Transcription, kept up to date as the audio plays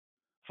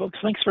Folks,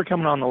 thanks for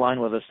coming on the line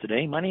with us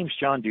today. My name is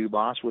John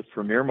Dubas with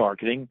Premier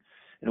Marketing,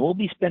 and we'll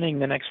be spending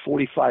the next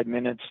 45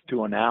 minutes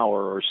to an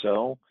hour or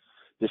so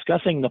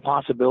discussing the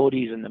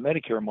possibilities in the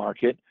Medicare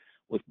market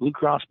with Blue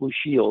Cross Blue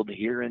Shield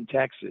here in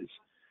Texas.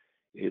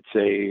 It's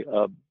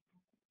a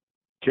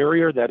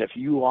carrier that, if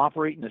you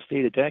operate in the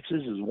state of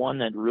Texas, is one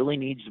that really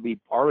needs to be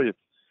part of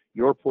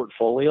your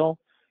portfolio.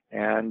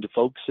 And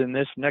folks in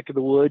this neck of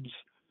the woods,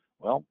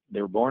 well,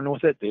 they're born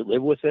with it, they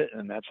live with it,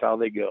 and that's how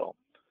they go.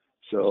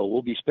 So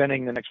we'll be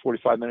spending the next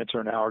 45 minutes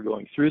or an hour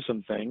going through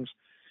some things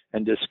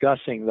and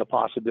discussing the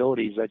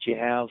possibilities that you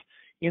have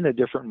in the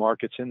different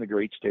markets in the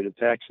great state of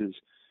Texas.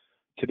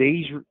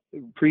 Today's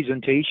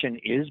presentation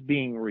is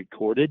being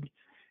recorded,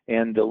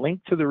 and the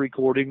link to the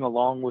recording,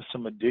 along with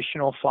some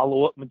additional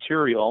follow-up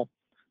material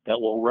that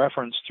we'll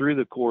reference through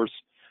the course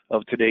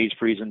of today's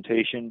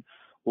presentation,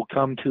 will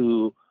come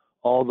to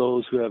all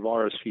those who have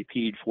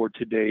RSVP'd for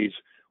today's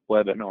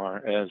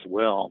webinar as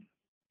well.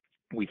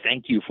 We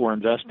thank you for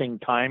investing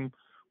time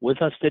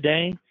with us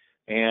today,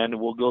 and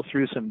we'll go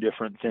through some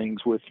different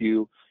things with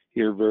you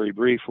here very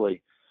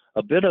briefly.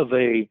 A bit of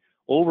a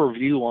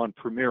overview on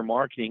Premier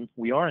Marketing.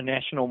 We are a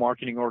national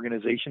marketing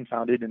organization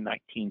founded in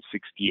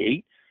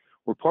 1968.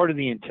 We're part of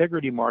the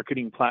Integrity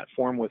Marketing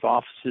platform with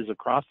offices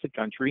across the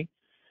country.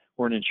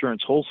 We're an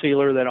insurance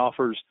wholesaler that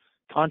offers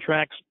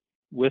contracts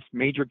with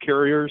major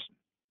carriers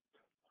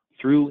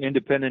through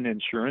independent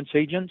insurance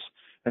agents,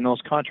 and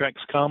those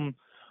contracts come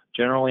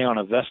generally on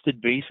a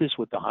vested basis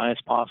with the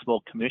highest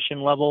possible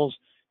commission levels,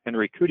 and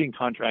recruiting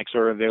contracts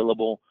are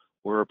available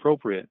where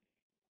appropriate.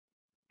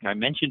 I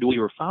mentioned we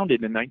were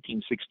founded in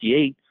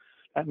 1968.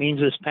 That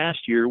means this past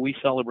year we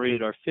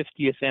celebrated our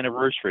 50th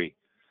anniversary.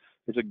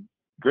 It's a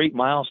great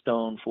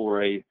milestone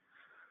for a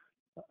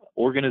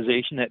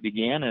organization that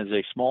began as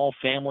a small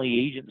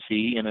family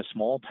agency in a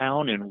small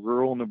town in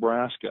rural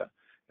Nebraska.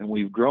 And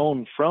we've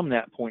grown from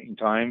that point in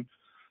time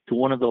to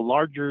one of the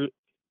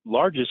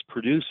largest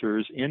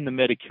producers in the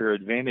Medicare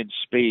Advantage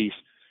space,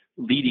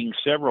 leading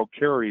several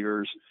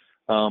carriers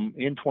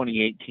in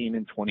 2018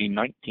 and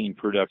 2019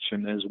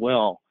 production as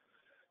well.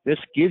 This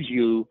gives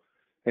you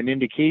an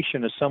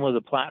indication of some of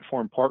the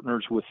platform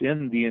partners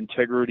within the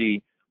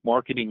Integrity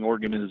Marketing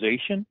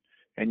organization.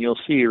 And you'll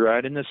see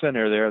right in the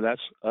center there,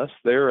 that's us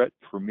there at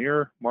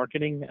Premier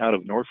Marketing out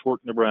of North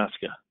Fork,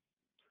 Nebraska.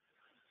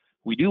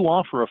 We do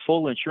offer a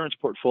full insurance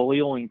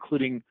portfolio,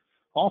 including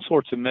all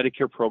sorts of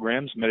Medicare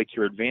programs,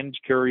 Medicare Advantage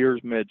carriers,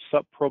 Med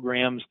Sup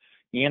programs,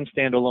 and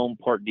standalone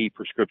Part D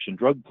prescription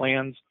drug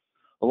plans,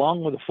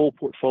 along with a full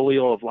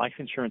portfolio of life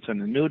insurance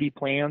and annuity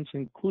plans,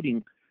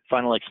 including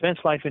final expense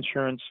life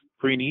insurance,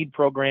 pre-need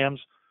programs,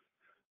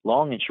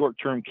 long and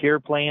short-term care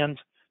plans,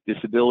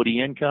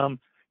 disability income,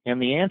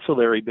 and the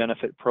ancillary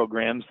benefit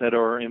programs that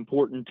are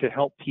important to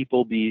help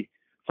people be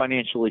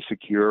financially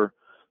secure,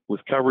 with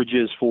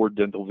coverages for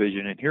dental,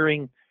 vision, and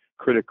hearing,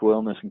 critical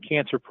illness and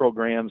cancer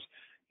programs,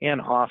 and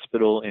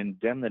hospital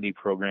indemnity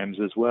programs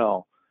as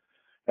well.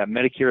 That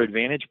Medicare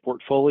Advantage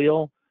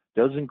portfolio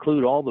does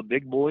include all the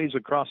big boys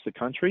across the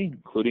country,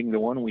 including the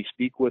one we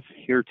speak with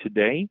here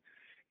today,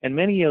 and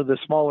many of the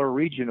smaller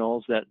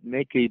regionals that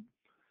make a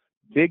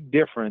big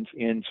difference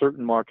in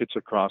certain markets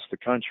across the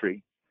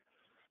country.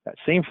 That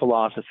same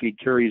philosophy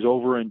carries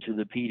over into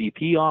the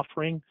PDP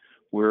offering,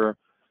 where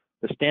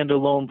the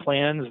standalone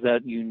plans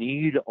that you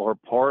need are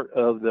part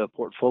of the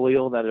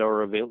portfolio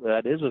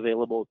that is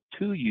available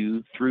to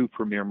you through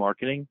Premier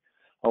Marketing,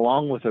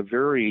 along with a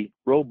very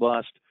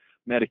robust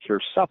Medicare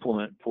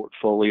Supplement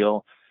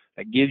portfolio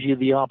that gives you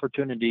the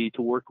opportunity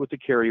to work with the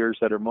carriers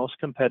that are most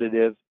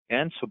competitive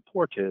and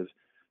supportive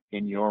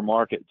in your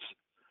markets.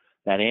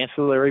 That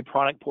ancillary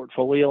product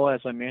portfolio,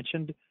 as I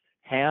mentioned,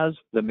 has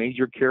the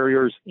major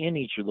carriers in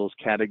each of those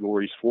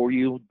categories for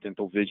you: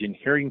 dental, vision,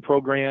 hearing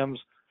programs,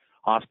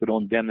 hospital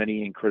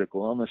indemnity and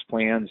critical illness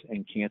plans,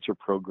 and cancer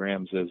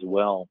programs as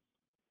well.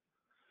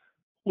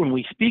 When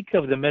we speak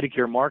of the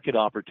Medicare market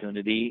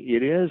opportunity,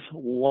 it is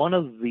one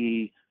of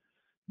the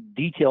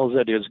details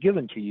that is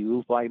given to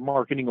you by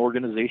marketing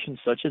organizations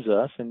such as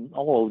us and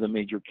all of the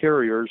major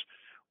carriers,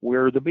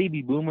 where the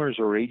baby boomers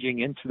are aging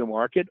into the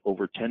market,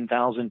 over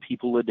 10,000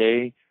 people a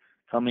day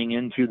coming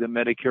into the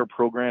Medicare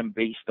program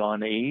based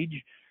on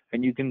age.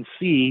 And you can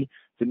see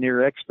the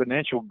near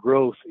exponential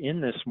growth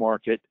in this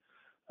market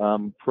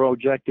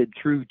projected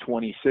through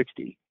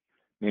 2060.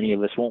 Many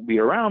of us won't be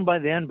around by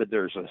then, but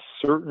there's a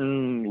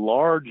certain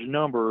large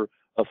number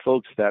of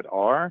folks that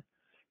are.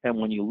 And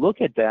when you look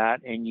at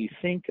that and you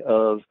think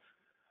of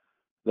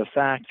the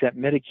fact that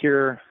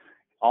Medicare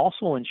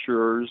also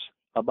insures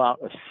about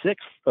a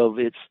sixth of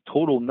its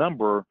total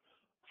number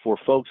for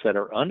folks that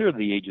are under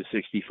the age of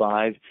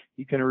 65,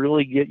 you can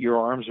really get your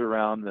arms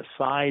around the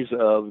size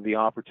of the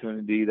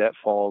opportunity that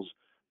falls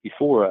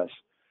before us.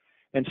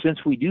 And since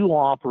we do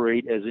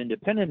operate as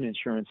independent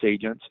insurance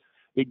agents,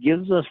 it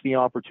gives us the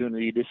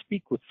opportunity to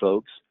speak with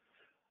folks,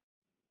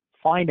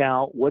 find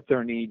out what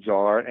their needs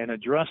are, and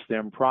address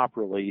them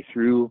properly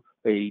through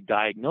a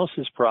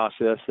diagnosis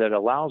process that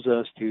allows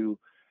us to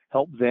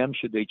help them,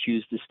 should they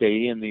choose to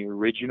stay in the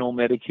original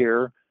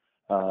Medicare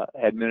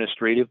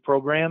administrative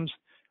programs,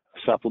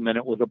 supplement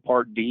it with a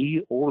Part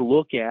D, or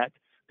look at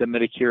the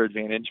Medicare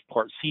Advantage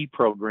Part C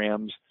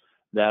programs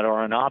that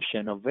are an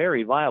option, a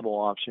very viable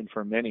option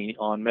for many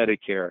on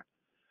Medicare.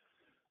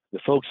 The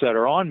folks that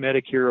are on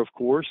Medicare, of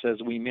course,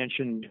 as we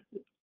mentioned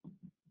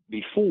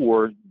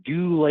before,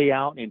 do lay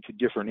out into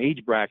different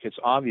age brackets,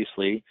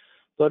 obviously,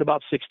 but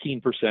about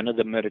 16% of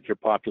the Medicare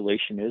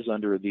population is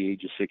under the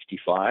age of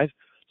 65,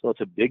 so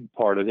it's a big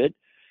part of it.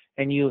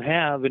 And you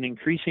have an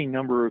increasing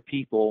number of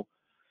people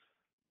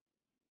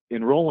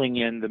enrolling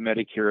in the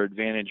Medicare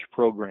Advantage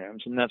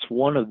programs, and that's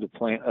one of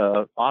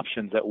the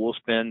options that we'll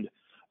spend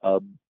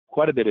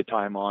quite a bit of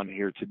time on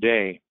here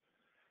today.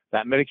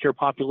 That Medicare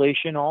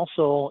population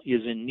also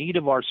is in need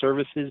of our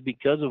services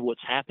because of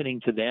what's happening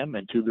to them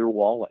and to their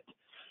wallet.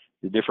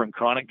 The different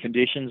chronic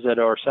conditions that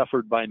are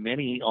suffered by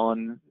many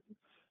on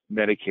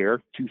Medicare,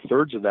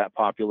 2/3 of that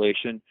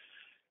population,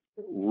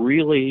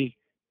 really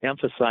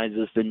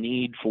emphasizes the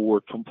need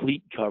for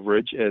complete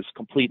coverage, as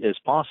complete as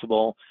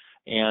possible,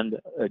 and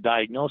a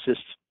diagnosis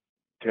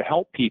to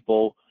help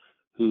people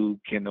who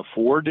can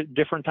afford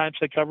different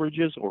types of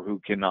coverages or who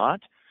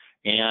cannot,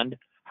 and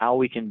how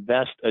we can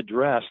best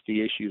address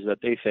the issues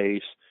that they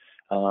face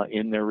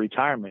in their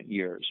retirement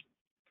years.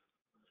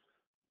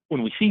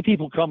 When we see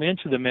people come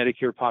into the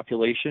Medicare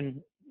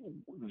population,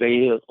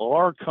 they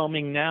are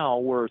coming now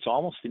where it's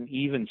almost an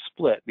even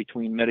split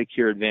between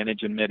Medicare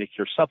Advantage and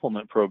Medicare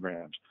Supplement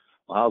programs.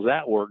 Well, how's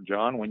that work,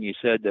 John, when you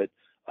said that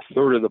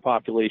 1/3 of the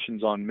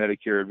population's on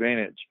Medicare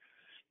Advantage?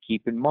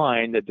 Keep in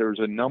mind that there's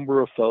a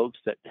number of folks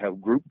that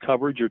have group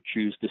coverage or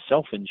choose to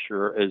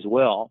self-insure as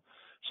well.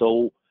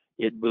 So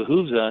it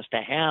behooves us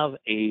to have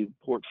a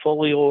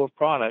portfolio of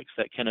products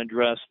that can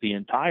address the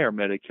entire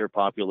Medicare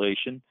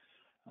population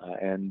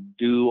and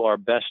do our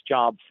best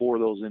job for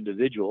those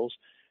individuals.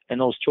 And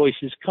those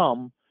choices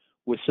come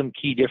with some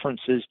key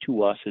differences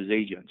to us as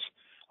agents.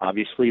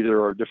 Obviously,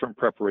 there are different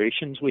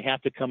preparations we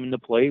have to come into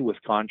play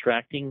with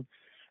contracting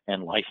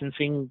and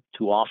licensing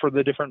to offer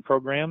the different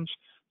programs.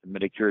 The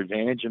Medicare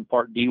Advantage and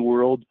Part D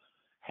world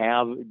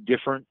have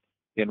different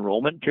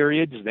enrollment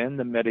periods than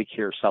the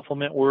Medicare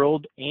Supplement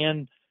world,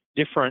 and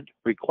different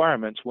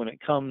requirements when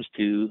it comes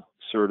to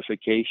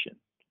certification.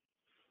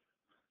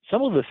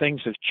 Some of the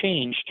things have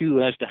changed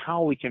too as to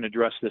how we can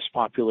address this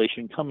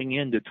population coming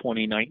into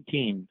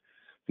 2019.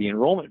 The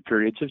enrollment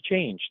periods have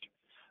changed.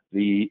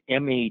 The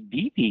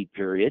MADP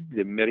period,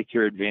 the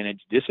Medicare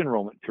Advantage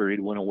disenrollment period,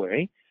 went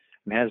away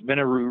and has been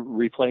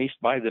replaced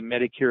by the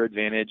Medicare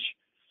Advantage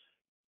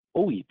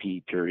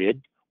OEP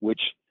period,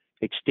 which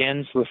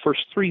extends the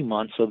first 3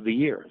 months of the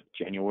year,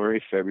 January,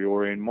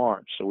 February, and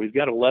March. So we've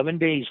got 11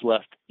 days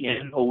left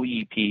in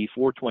OEP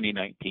for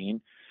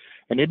 2019,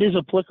 and it is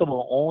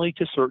applicable only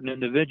to certain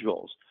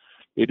individuals.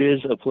 It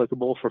is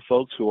applicable for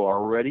folks who are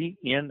already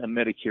in a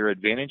Medicare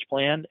Advantage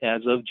plan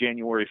as of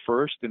January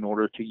 1st in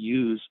order to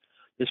use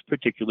this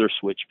particular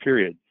switch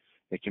period.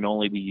 It can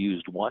only be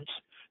used once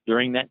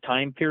during that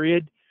time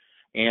period,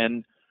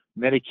 and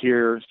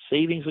Medicare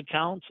savings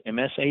accounts,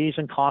 MSAs,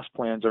 and cost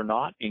plans are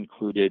not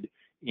included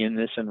in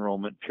this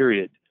enrollment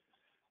period.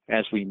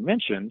 As we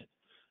mentioned,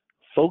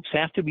 folks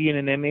have to be in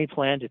an MA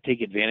plan to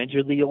take advantage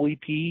of the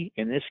OEP,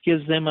 and this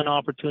gives them an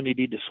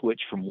opportunity to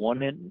switch from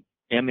one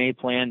MA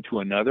plan to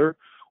another,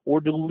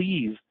 or to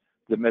leave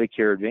the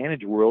Medicare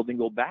Advantage world and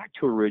go back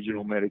to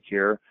original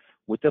Medicare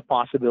with the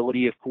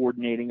possibility of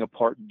coordinating a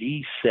Part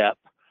D SEP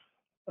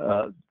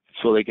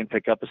so they can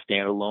pick up a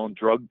standalone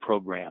drug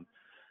program.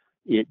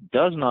 It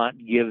does not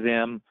give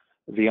them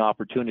the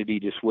opportunity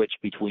to switch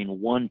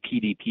between one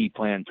PDP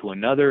plan to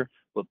another,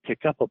 but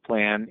pick up a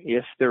plan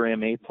if their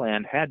MA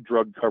plan had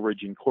drug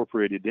coverage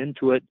incorporated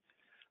into it,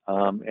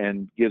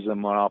 and gives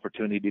them an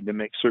opportunity to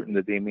make certain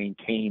that they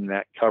maintain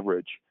that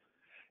coverage.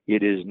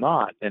 It is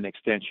not an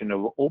extension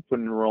of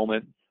open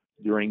enrollment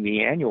during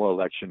the annual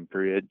election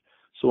period,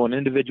 so an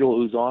individual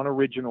who's on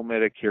original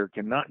Medicare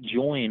cannot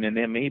join an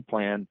MA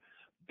plan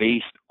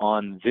based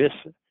on this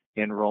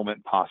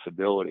enrollment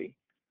possibility.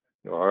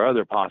 There are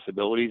other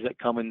possibilities that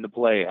come into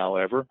play,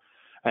 however,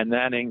 and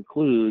that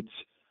includes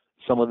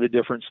some of the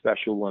different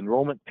special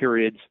enrollment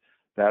periods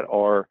that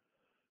are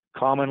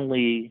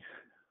commonly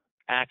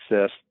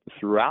accessed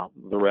throughout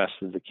the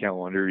rest of the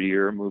calendar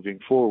year moving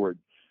forward.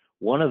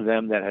 One of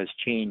them that has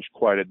changed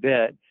quite a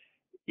bit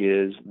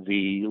is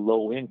the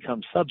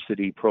low-income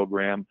subsidy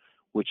program,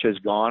 which has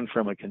gone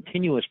from a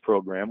continuous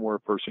program where a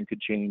person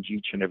could change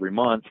each and every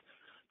month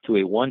to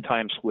a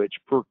one-time switch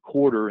per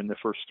quarter in the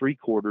first 3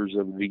 quarters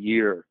of the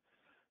year.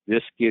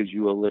 This gives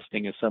you a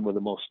listing of some of the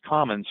most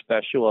common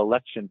special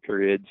election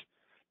periods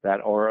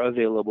that are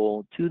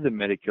available to the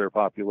Medicare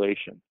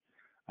population.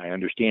 I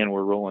understand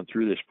we're rolling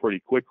through this pretty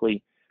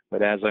quickly,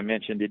 but as I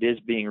mentioned, it is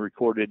being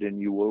recorded, and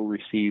you will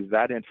receive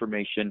that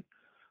information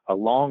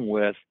along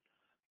with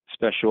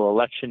special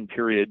election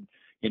period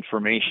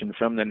information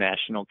from the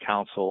National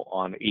Council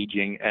on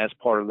Aging as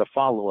part of the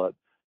follow-up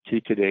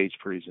to today's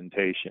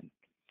presentation.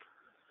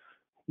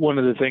 One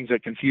of the things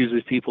that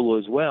confuses people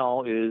as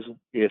well is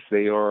if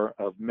they are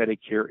of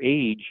Medicare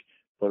age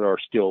but are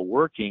still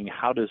working,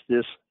 how does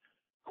this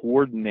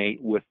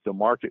coordinate with the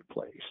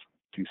marketplace?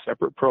 two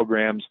separate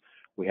programs.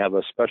 We have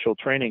a special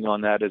training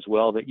on that as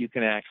well that you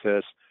can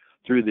access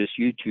through this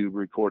YouTube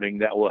recording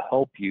that will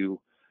help you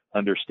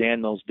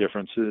understand those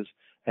differences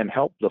and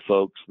help the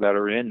folks that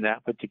are in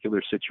that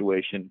particular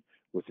situation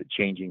with it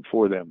changing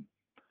for them.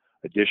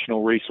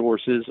 Additional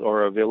resources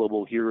are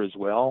available here as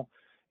well,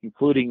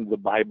 including the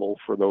Bible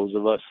for those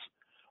of us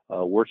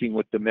working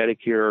with the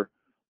Medicare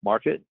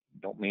market.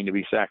 Don't mean to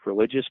be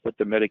sacrilegious, but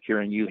the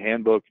Medicare and You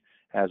Handbook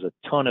has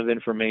a ton of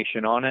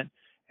information on it,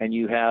 and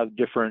you have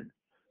different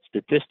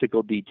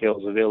statistical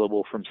details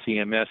available from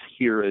CMS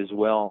here as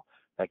well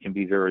that can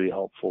be very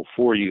helpful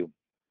for you.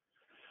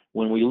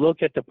 When we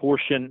look at the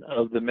portion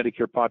of the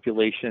Medicare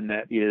population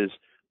that is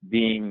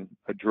being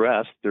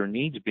addressed, their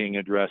needs being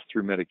addressed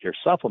through Medicare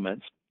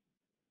supplements,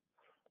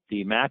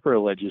 the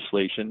macro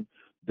legislation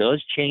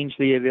does change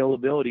the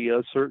availability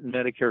of certain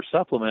Medicare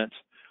supplements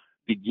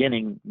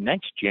beginning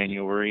next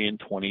January in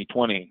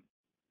 2020.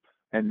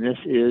 And this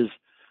is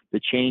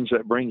the change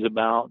that brings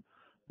about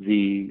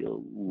the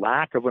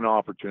lack of an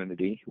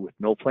opportunity with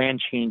no plan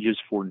changes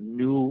for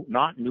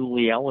not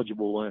newly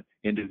eligible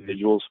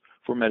individuals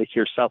for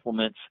Medicare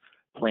supplements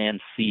Plan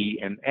C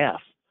and F.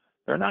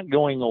 They're not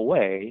going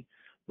away,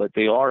 but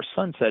they are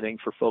sunsetting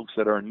for folks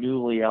that are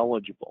newly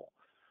eligible.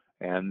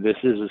 And this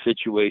is a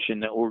situation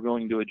that we're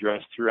going to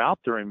address throughout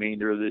the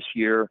remainder of this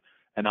year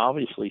and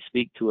obviously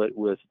speak to it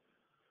with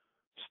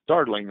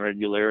startling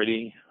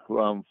regularity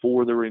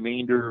for the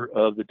remainder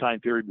of the time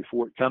period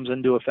before it comes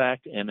into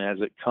effect and as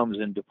it comes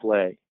into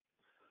play.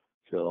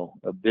 So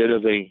a bit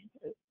of a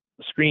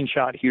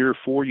screenshot here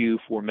for you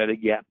for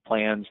Medigap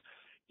plans,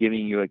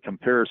 giving you a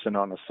comparison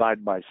on a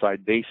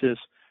side-by-side basis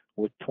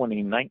with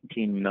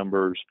 2019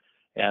 numbers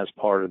as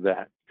part of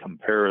that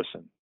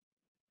comparison.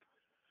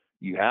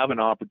 You have an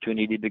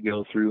opportunity to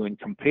go through and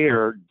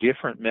compare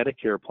different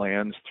Medicare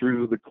plans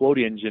through the quote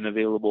engine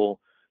available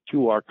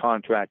to our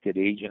contracted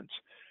agents.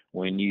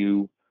 When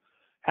you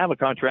have a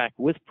contract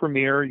with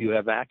Premier, you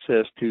have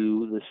access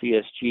to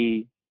the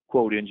CSG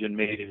quote engine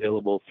made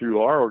available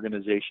through our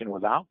organization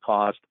without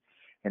cost,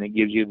 and it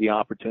gives you the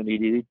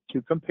opportunity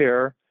to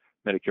compare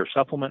Medicare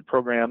supplement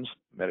programs,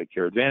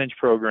 Medicare Advantage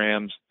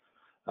programs,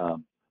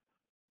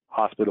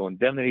 hospital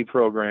indemnity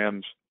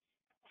programs,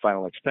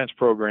 final expense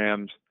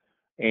programs,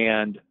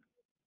 and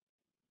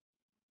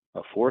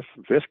a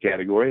fifth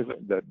category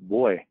that,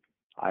 boy,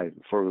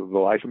 for the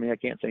life of me, I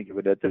can't think of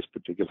it at this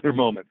particular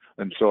moment.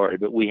 I'm sorry,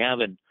 but we have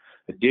an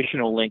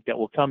additional link that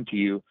will come to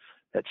you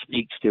that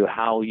speaks to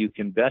how you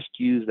can best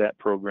use that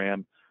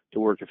program to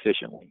work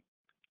efficiently.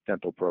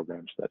 Dental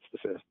programs, that's the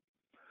fifth.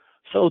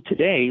 So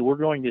today we're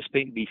going to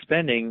be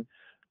spending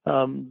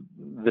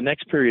the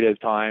next period of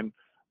time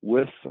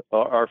with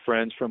our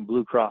friends from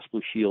Blue Cross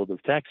Blue Shield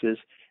of Texas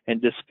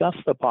and discuss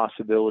the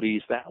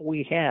possibilities that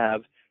we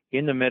have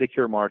in the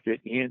Medicare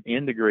market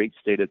in the great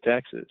state of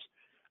Texas.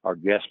 Our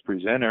guest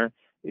presenter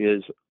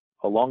is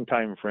a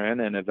longtime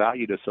friend and a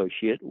valued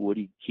associate,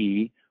 Woody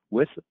Key,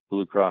 with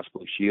Blue Cross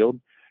Blue Shield.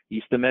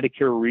 He's the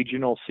Medicare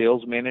Regional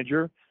Sales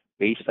Manager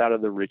based out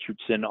of the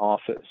Richardson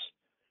office.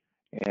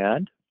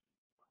 And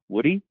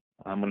Woody,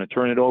 I'm going to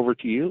turn it over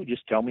to you.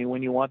 Just tell me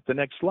when you want the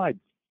next slide.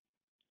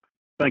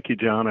 Thank you,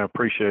 John. I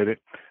appreciate it.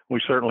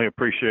 We certainly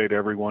appreciate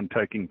everyone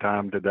taking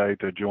time today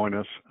to join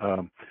us.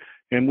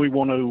 And we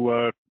want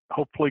to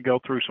hopefully go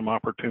through some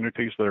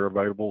opportunities that are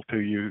available to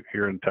you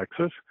here in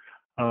Texas.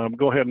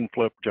 Go ahead and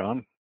flip,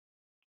 John.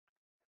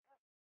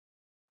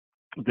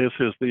 This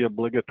is the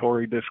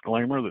obligatory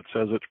disclaimer that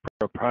says it's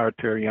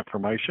proprietary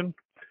information.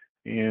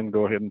 And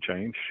go ahead and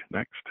change.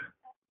 Next.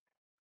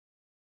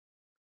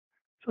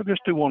 So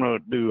just want to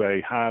do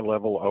a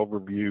high-level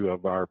overview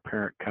of our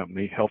parent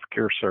company,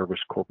 Healthcare Service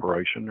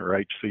Corporation,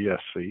 or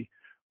HCSC.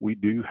 We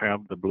do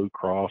have the Blue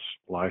Cross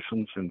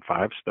license in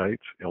 5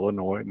 states,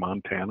 Illinois,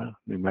 Montana,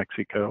 New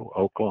Mexico,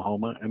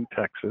 Oklahoma, and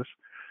Texas.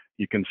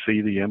 You can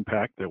see the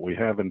impact that we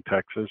have in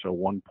Texas, a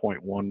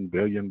 $1.1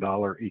 billion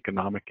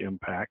economic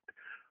impact.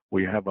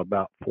 We have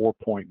about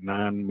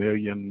 4.9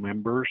 million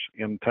members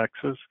in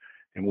Texas,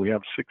 and we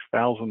have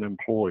 6,000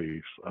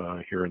 employees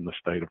here in the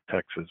state of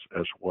Texas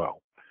as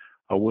well.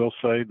 I will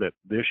say that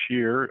this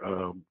year,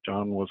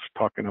 John was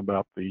talking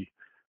about the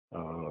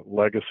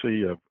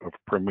legacy of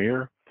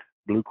Premier.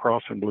 Blue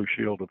Cross and Blue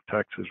Shield of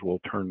Texas will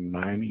turn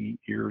 90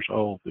 years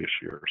old this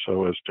year.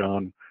 So as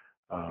John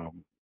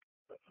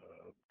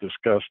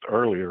discussed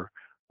earlier,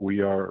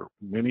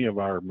 many of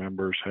our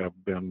members have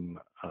been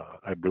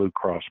a Blue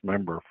Cross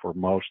member for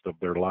most of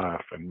their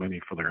life and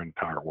many for their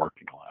entire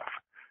working life.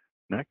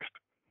 Next.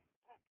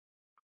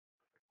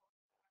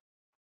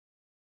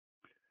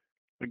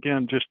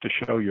 Again, just to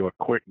show you a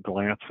quick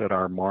glance at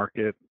our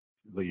market,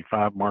 the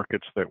 5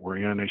 markets that we're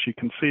in. As you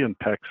can see in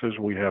Texas,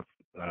 we have,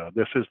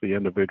 this is the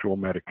individual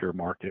Medicare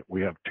market.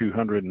 We have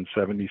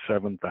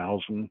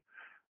 277,000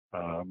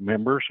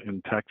 members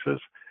in Texas,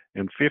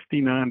 and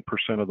 59%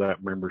 of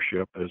that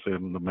membership is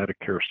in the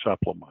Medicare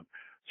Supplement.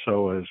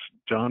 So as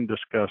John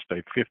discussed,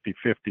 a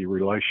 50-50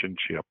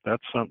 relationship,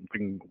 that's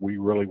something we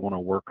really want to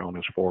work on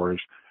as far as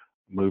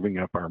moving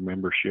up our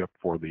membership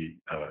for the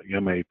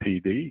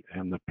MAPD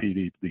and the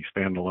PD, the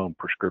standalone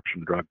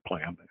prescription drug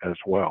plan as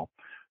well,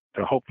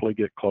 to hopefully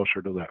get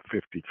closer to that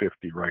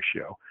 50-50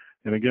 ratio.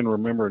 And again,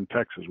 remember in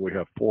Texas, we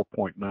have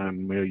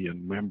 4.9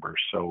 million members,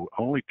 so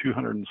only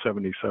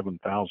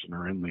 277,000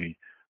 are in the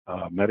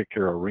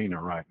Medicare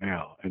arena right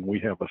now, and we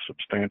have a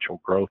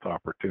substantial growth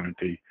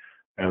opportunity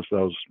as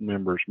those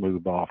members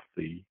move off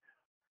the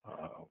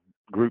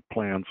group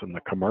plans and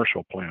the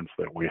commercial plans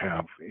that we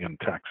have in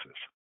Texas.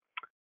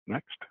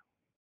 Next.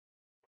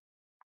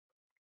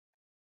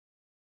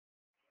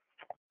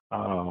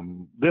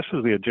 This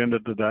is the agenda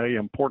today,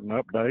 important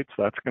updates.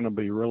 That's going to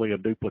be really a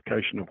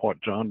duplication of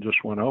what John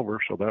just went over,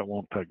 so that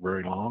won't take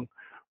very long.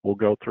 We'll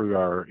go through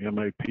our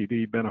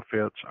MAPD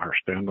benefits, our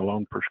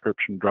standalone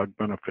prescription drug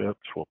benefits.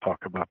 We'll talk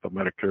about the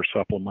Medicare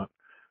Supplement,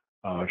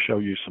 show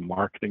you some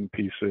marketing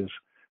pieces,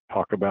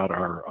 talk about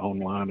our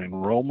online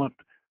enrollment,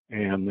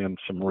 and then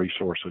some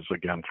resources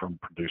again from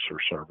producer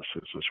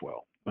services as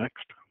well.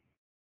 Next.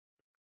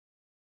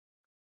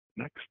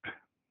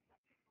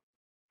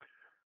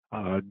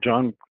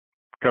 John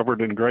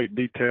covered in great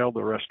detail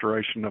the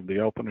restoration of the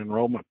open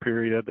enrollment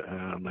period,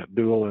 and that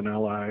dual and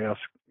LIS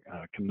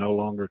can no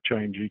longer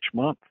change each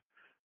month,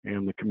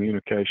 and the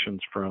communications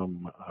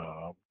from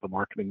the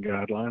marketing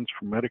guidelines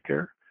from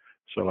Medicare.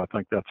 So I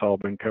think that's all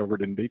been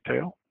covered in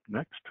detail.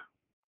 Next.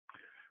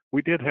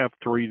 We did have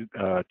 3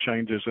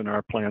 changes in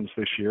our plans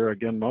this year.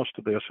 Again, most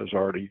of this has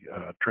already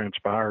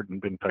transpired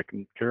and been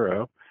taken care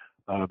of.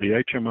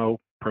 The HMO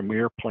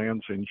Premier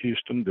plans in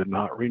Houston did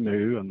not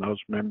renew, and those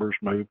members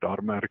moved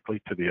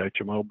automatically to the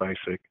HMO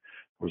Basic.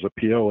 There was a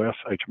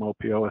HMO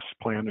POS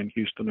plan in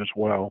Houston as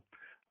well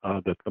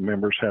that the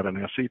members had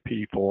an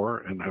SEP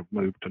for and have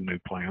moved to new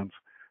plans.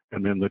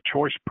 And then the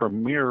Choice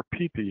Premier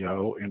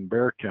PPO in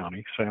Bexar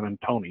County, San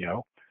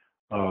Antonio,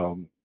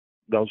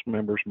 those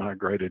members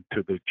migrated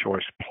to the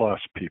Choice Plus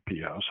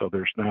PPO. So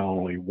there's now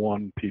only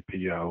one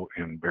PPO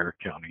in Bexar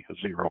County, a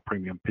 0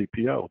 premium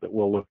PPO that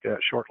we'll look at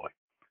shortly.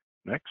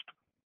 Next.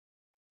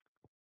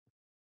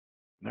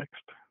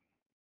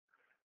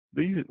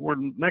 These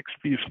next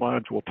few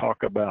slides will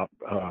talk about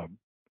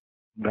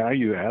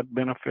value add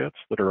benefits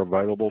that are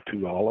available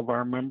to all of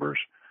our members.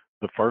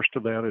 The first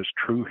of that is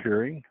True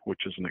Hearing,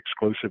 which is an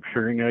exclusive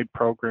hearing aid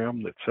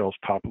program that sells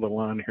top of the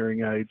line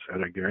hearing aids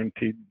at a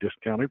guaranteed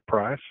discounted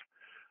price.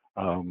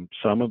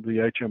 Some of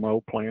the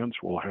HMO plans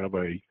will have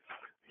a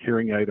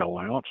hearing aid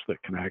allowance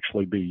that can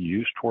actually be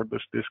used toward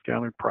this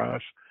discounted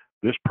price.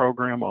 This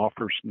program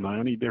offers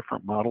 90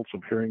 different models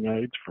of hearing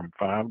aids from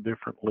 5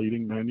 different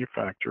leading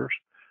manufacturers.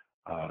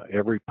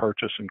 Every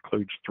purchase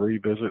includes 3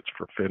 visits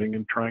for fitting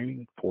and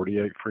training,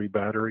 48 free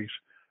batteries,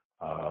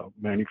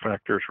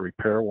 manufacturer's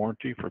repair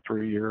warranty for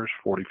 3 years,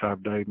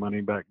 45-day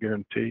money-back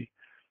guarantee,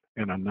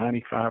 and a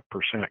 95%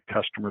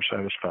 customer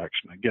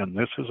satisfaction. Again,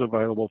 this is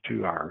available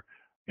to our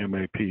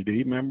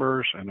MAPD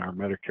members and our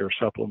Medicare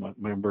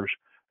Supplement members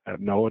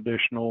at no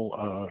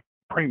additional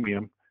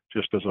premium,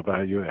 just as a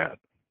value add.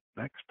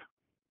 Next.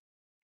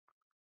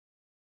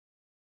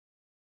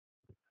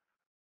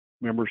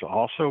 Members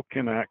also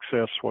can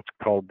access what's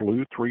called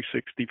Blue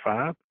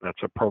 365.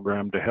 That's a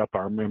program to help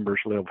our members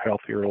live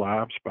healthier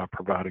lives by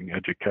providing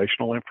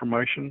educational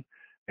information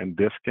and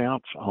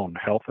discounts on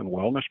health and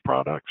wellness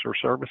products or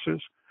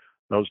services.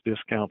 Those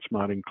discounts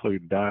might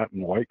include diet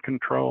and weight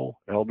control,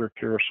 elder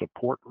care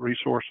support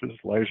resources,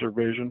 laser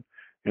vision,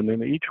 and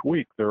then each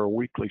week there are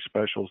weekly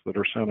specials that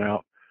are sent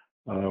out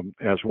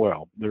as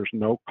well. There's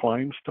no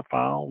claims to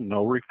file,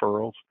 no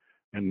referrals,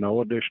 and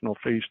no additional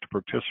fees to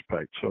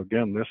participate. So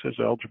again, this is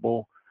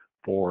eligible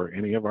for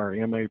any of our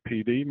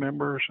MAPD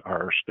members,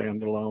 our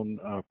standalone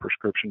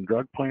prescription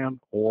drug plan,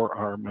 or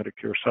our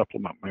Medicare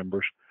Supplement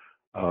members.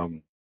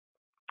 And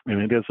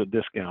it is a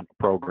discount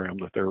program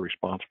that they're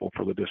responsible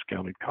for the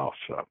discounted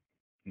costs of.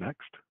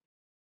 Next.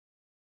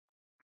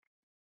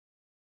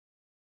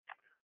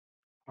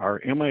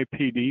 Our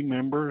MAPD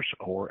members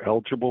are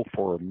eligible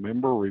for a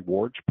member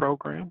rewards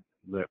program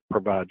that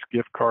provides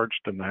gift cards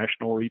to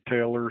national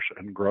retailers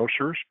and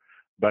grocers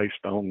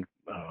based on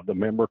the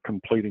member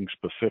completing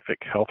specific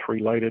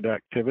health-related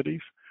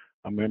activities.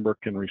 A member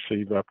can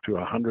receive up to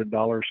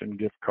 $100 in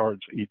gift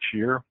cards each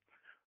year,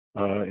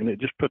 and it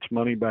just puts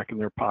money back in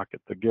their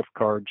pocket. The gift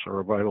cards are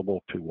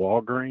available to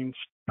Walgreens,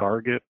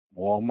 Target,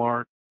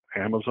 Walmart,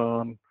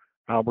 Amazon,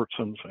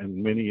 Albertsons, and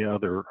many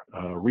other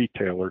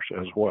retailers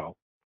as well.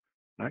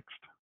 Next.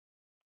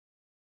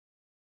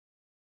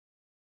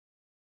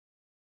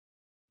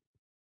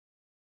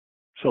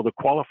 So the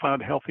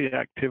qualified healthy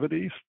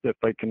activities that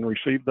they can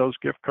receive those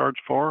gift cards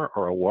for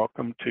are a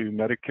welcome to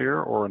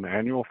Medicare or an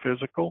annual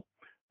physical,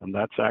 and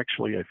that's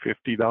actually a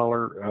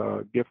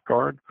 $50 gift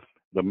card.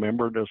 The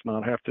member does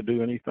not have to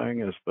do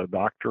anything as the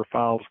doctor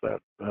files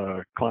that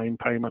claim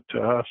payment to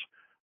us.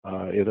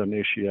 It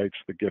initiates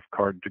the gift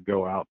card to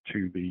go out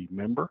to the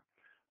member.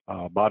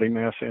 Body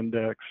mass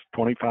index,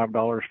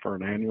 $25 for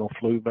an annual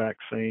flu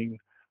vaccine,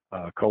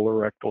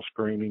 colorectal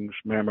screenings,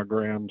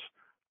 mammograms,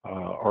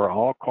 are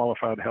all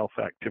qualified health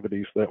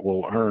activities that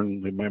will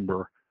earn the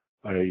member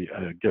a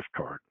gift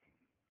card.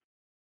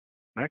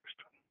 Next.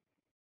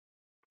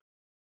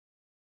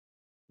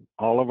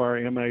 All of our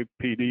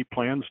MAPD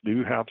plans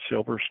do have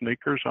silver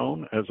sneakers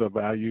on as a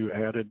value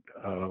added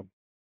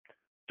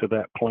to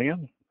that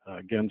plan.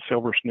 Again,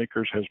 silver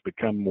sneakers has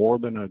become more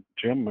than a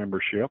gym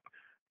membership.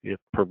 It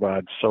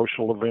provides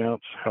social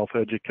events, health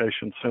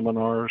education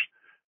seminars,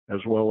 as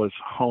well as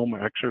home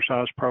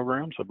exercise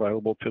programs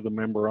available to the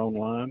member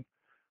online.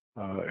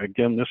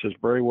 Again, this is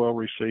very well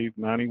received.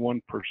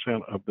 91%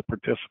 of the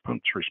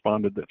participants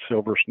responded that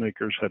silver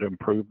sneakers had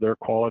improved their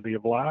quality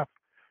of life,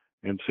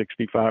 and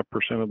 65%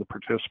 of the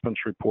participants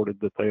reported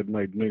that they had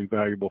made new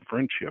valuable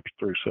friendships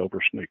through silver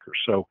sneakers.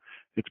 So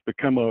it's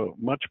become a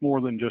much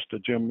more than just a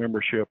gym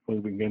membership,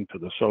 moving into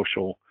the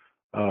social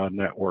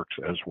networks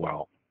as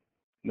well.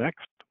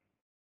 Next.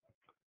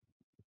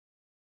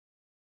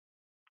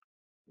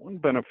 One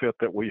benefit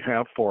that we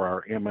have for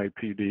our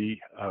MAPD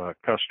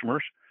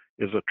customers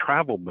is a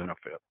travel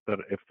benefit, that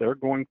if they're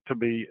going to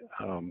be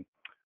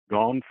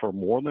gone for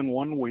more than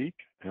 1 week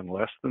and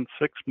less than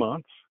 6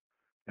 months,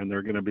 and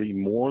they're going to be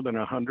more than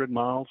 100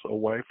 miles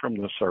away from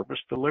the service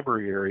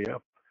delivery area,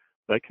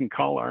 they can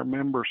call our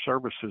member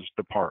services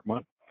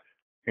department,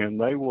 and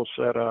they will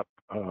set up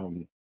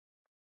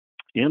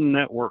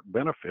in-network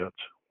benefits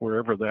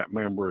wherever that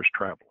member is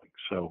traveling.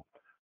 So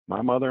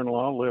my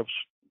mother-in-law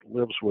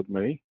lives with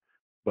me,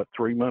 but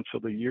 3 months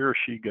of the year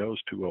she goes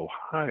to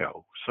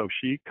Ohio. So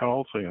she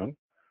calls in.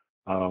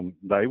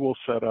 They will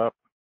set up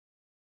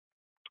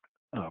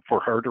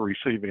for her to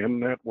receive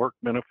in-network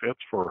benefits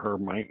for her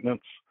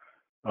maintenance,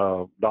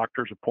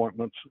 doctor's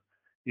appointments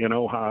in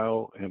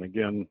Ohio, and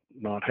again,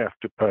 not have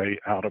to pay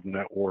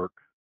out-of-network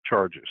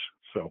charges.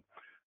 So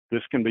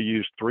this can be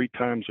used 3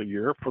 times a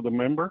year for the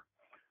member.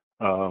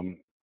 And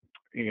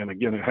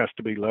again, it has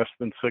to be less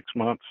than 6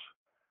 months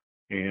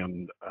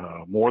and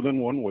more than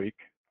 1 week.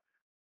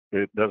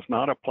 It does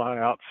not apply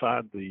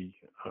outside the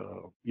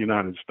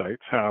United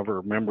States.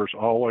 However, members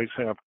always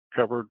have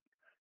covered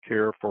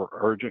care for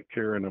urgent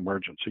care and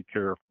emergency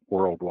care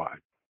worldwide.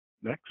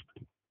 Next.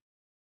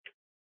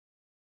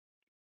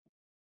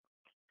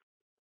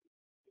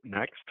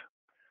 Next.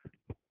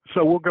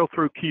 So we'll go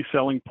through key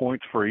selling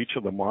points for each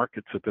of the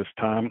markets at this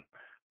time.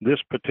 This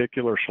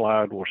particular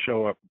slide will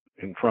show up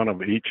in front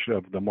of each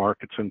of the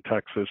markets in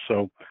Texas.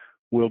 So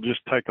we'll just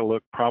take a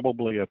look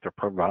probably at the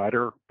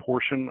provider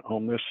portion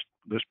on this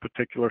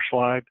particular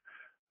slide.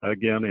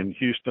 Again, in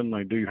Houston,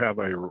 they do have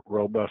a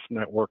robust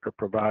network of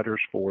providers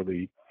for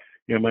the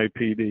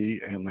MAPD,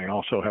 and they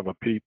also have a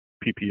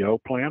PPO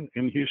plan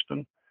in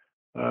Houston.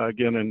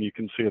 Again, and you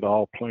can see it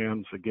all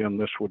plans. Again,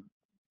 this would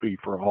be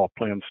for all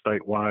plans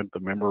statewide. The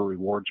member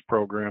rewards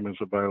program is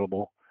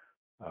available.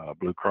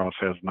 Blue Cross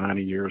has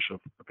 90 years of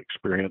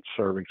experience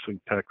servicing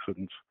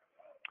Texans,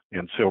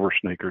 and Silver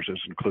Sneakers has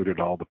included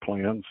all the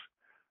plans.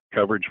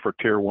 Coverage for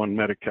Tier 1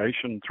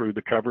 medication through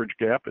the coverage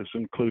gap is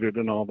included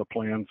in all the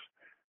plans,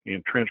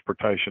 and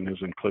transportation is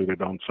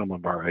included on some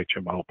of our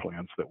HMO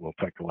plans that we'll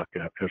take a look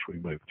at as we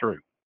move through.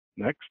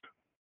 Next.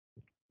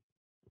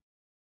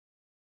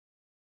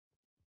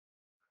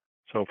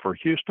 So for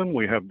Houston,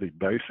 we have the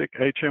basic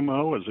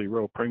HMO, a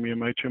zero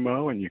premium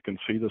HMO, and you can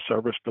see the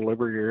service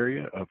delivery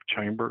area of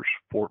Chambers,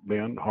 Fort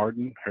Bend,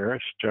 Hardin,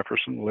 Harris,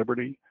 Jefferson,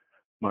 Liberty,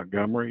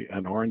 Montgomery,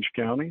 and Orange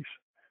counties.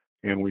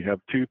 And we have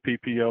 2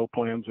 PPO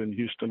plans in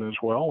Houston as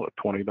well,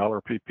 a $20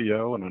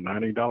 PPO and a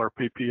 $90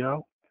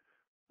 PPO.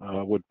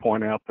 Would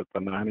point out that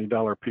the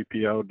 $90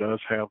 PPO does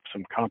have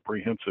some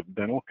comprehensive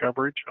dental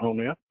coverage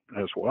on it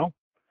as well.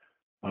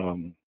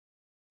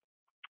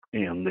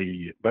 And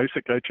the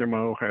basic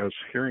HMO has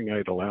hearing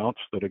aid allowance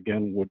that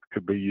again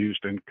could be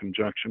used in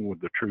conjunction with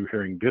the True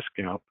Hearing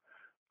discount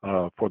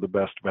for the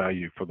best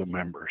value for the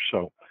members.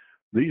 So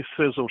these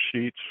sizzle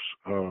sheets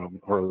or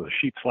the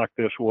sheets like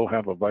this we'll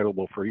have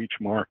available for each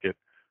market.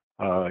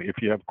 If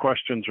you have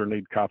questions or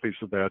need copies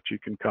of that, you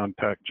can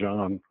contact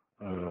John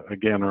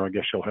again, or I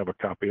guess you'll have a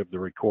copy of the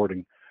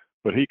recording,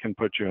 but he can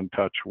put you in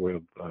touch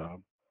with,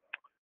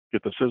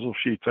 get the sizzle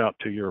sheets out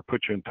to you or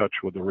put you in touch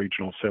with the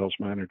regional sales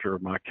manager or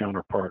my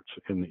counterparts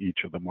in each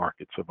of the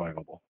markets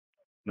available.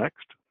 Next.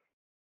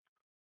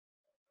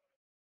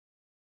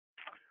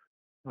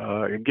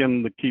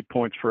 Again, the key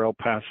points for El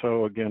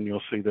Paso, again,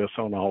 you'll see this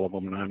on all of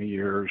them, 90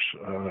 years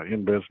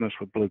in business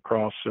with Blue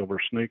Cross, Silver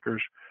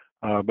Sneakers.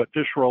 But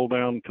just roll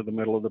down to the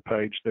middle of the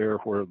page there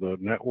where the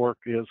network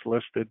is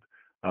listed,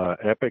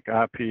 Epic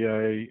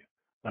IPA,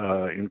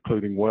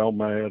 including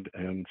WellMed,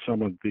 and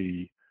some of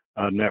the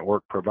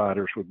network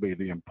providers would be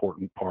the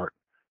important part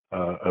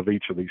of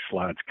each of these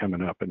slides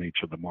coming up in each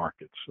of the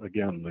markets.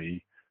 Again, the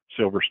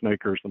Silver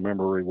Sneakers, the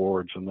member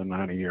rewards, and the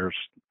 90 years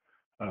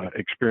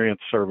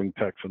experience serving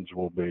Texans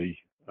will be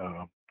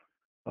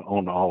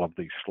on all of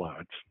these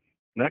slides.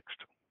 Next.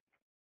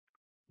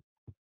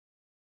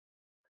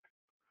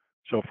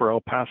 So for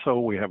El Paso,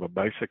 we have a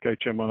basic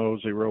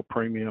HMO, zero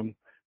premium,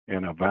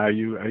 and a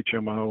value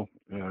HMO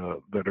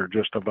that are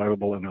just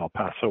available in El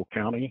Paso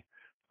County.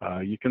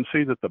 You can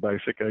see that the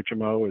basic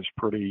HMO is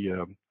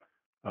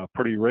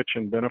pretty rich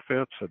in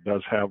benefits. It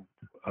does have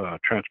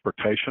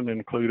transportation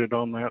included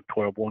on that,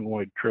 12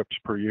 one-way trips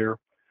per year.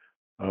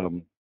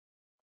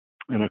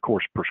 And of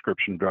course,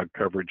 prescription drug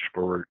coverage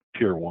for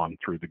Tier 1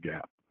 through the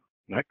gap.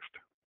 Next.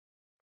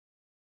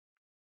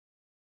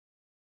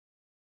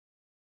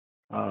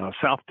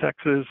 South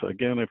Texas,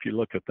 again, if you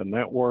look at the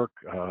network,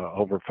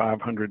 over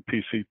 500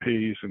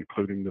 PCPs,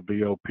 including the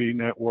VOP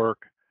network,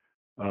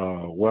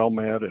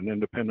 WellMed and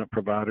independent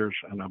providers,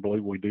 and I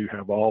believe we do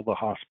have all the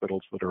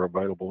hospitals that are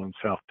available in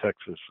South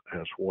Texas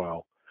as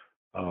well,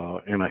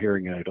 and a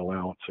hearing aid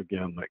allowance,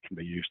 again, that can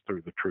be used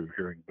through the True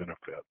Hearing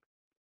Benefit.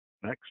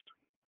 Next.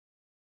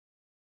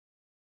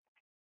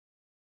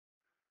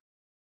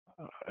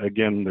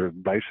 Again, the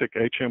basic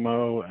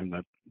HMO and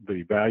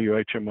the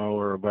value HMO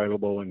are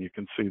available, and you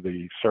can see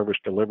the service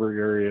delivery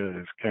area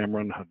is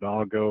Cameron,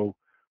 Hidalgo,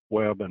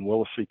 Webb, and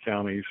Willacy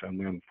counties, and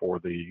then for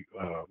the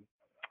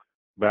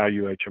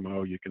value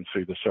HMO, you can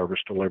see the service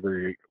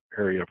delivery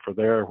area for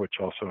there, which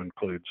also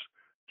includes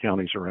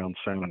counties around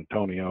San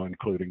Antonio,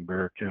 including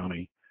Bexar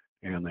County,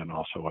 and then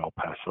also El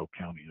Paso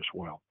County as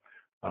well.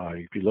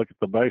 If you look at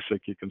the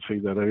basic, you can see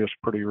that it is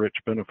pretty rich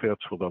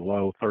benefits with a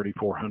low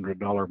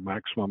 $3,400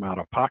 maximum out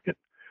of pocket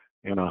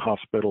and a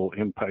hospital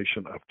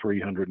inpatient of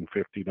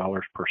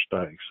 $350 per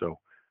stay. So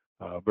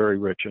very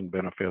rich in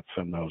benefits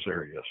in those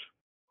areas.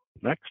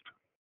 Next.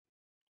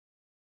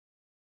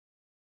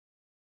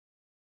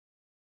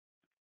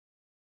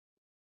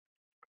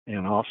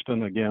 In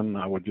Austin, again,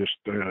 I would just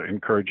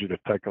encourage you to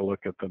take a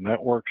look at the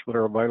networks that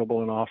are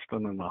available in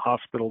Austin and the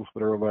hospitals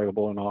that are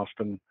available in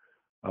Austin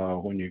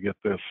when you get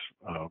this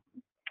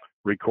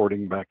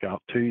recording back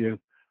out to you,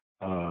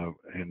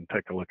 and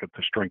take a look at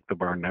the strength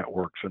of our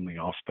networks in the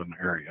Austin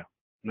area.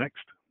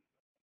 Next.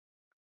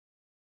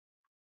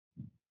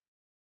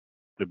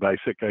 The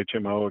basic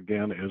HMO,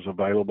 again, is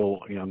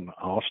available in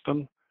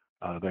Austin.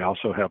 They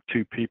also have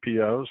 2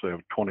 PPOs. They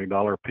have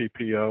 $20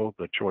 PPO,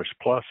 the Choice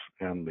Plus,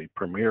 and the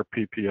Premier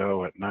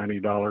PPO at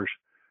 $90.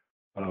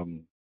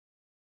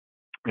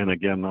 And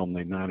again, on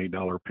the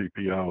 $90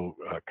 PPO,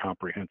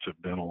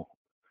 comprehensive dental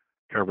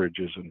coverage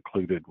is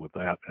included with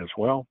that as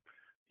well.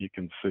 You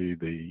can see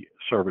the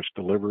service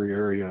delivery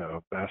area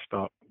of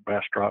Bastrop,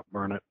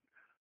 Burnett,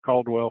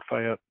 Caldwell,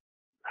 Fayette,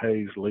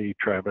 Hayes, Lee,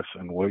 Travis,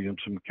 and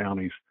Williamson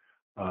counties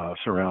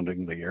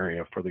surrounding the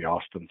area for the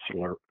Austin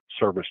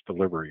service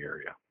delivery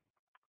area.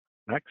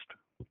 Next.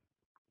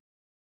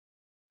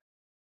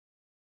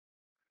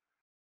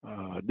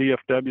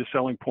 DFW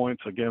selling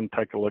points, again,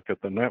 take a look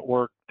at the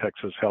network,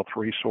 Texas Health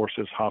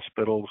Resources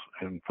Hospitals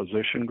and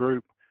Physician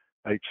Group,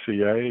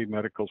 HCA,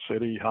 Medical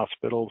City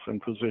Hospitals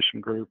and Physician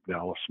Group,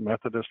 Dallas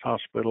Methodist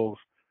Hospitals,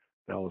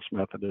 Dallas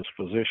Methodist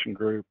Physician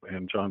Group,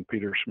 and John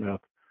Peter Smith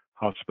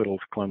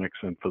Hospitals, Clinics,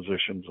 and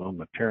Physicians on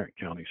the Tarrant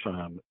County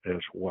side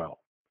as well.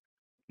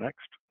 Next.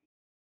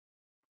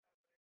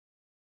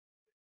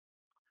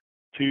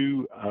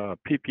 2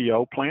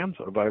 PPO plans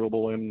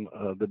available in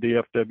the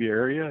DFW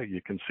area.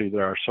 You can see that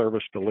our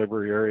service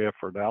delivery area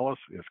for Dallas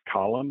is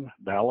Collin,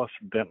 Dallas,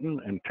 Denton,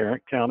 and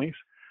Tarrant counties.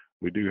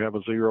 We do have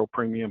a 0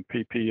 premium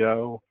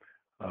PPO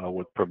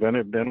with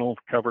preventive dental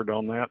covered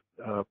on that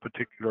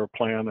particular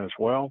plan as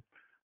well.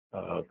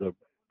 The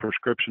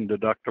prescription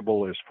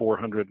deductible is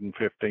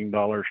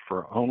 $415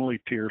 for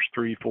only tiers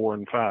 3, 4,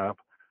 and 5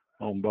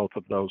 on both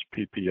of those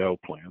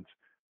PPO plans.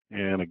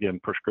 And again,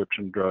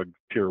 prescription drug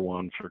tier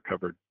 1s are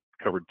covered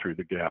through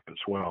the gap as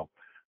well.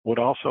 Would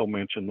also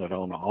mention that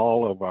on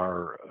all of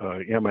our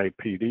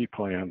MAPD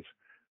plans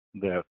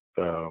that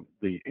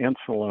the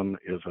insulin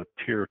is a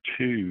tier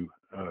 2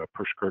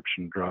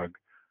 prescription drug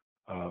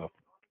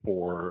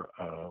for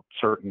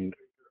certain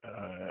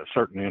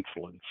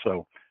insulins.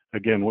 So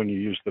again, when you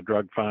use the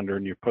drug finder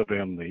and you put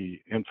in the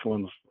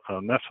insulins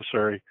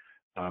necessary,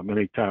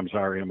 many times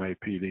our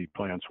MAPD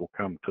plans will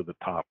come to the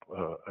top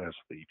as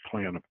the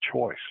plan of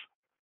choice.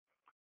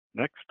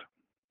 Next.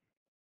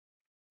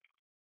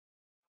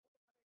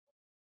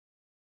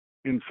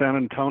 In San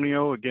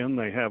Antonio, again,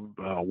 they have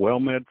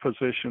WellMed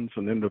physicians,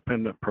 an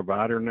independent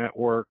provider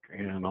network,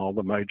 and all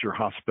the major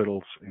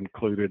hospitals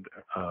included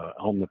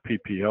on the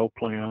PPO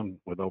plan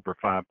with over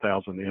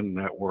 5,000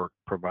 in-network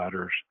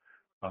providers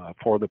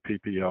for the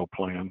PPO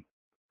plan.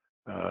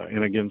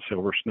 And again,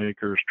 Silver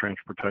Sneakers,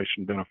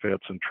 transportation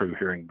benefits, and True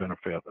Hearing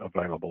benefit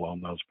available on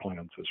those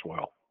plans as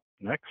well.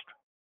 Next.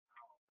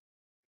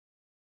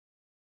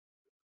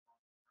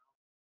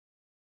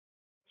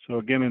 So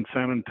again, in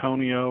San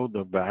Antonio,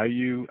 the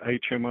value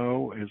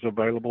HMO is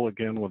available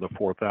again with a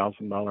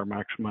 $4,000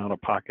 maximum out of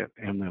pocket,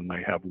 and then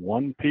they have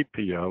 1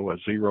 PPO, a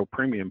 0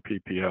 premium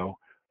PPO,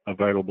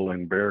 available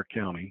in Bexar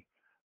County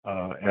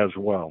as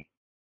well.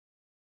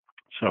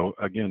 So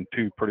again,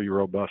 2 pretty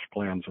robust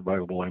plans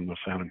available in the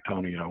San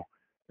Antonio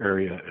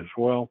area as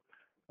well,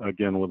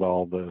 again with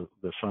all the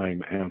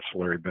same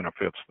ancillary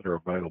benefits that are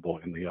available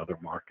in the other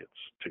markets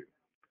too.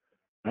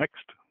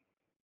 Next.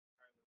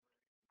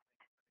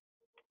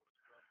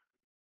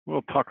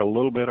 We'll talk a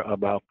little bit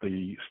about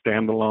the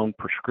standalone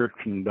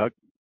prescription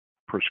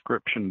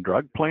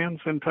drug plans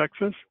in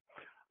Texas.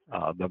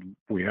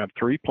 We have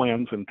 3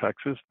 plans in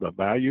Texas. The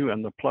value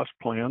and the plus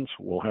plans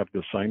will have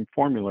the same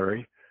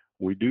formulary.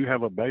 We do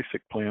have a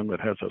basic plan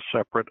that has a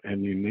separate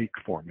and unique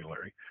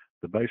formulary.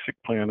 The basic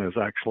plan has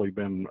actually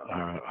been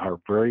our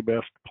very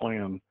best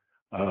plan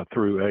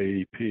through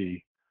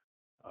AEP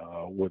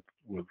with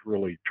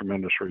really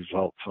tremendous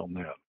results on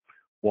that.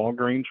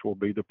 Walgreens will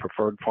be the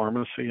preferred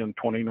pharmacy in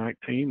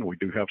 2019. We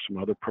do have some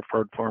other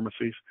preferred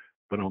pharmacies,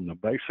 but on the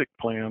basic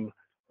plan,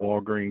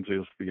 Walgreens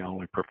is the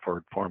only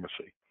preferred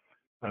pharmacy.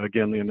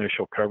 Again, the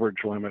initial coverage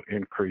limit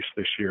increased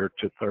this year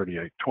to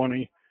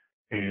 $38.20,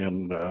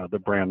 and the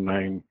brand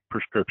name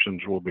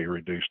prescriptions will be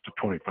reduced to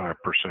 25%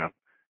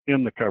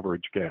 in the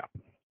coverage gap.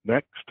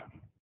 Next.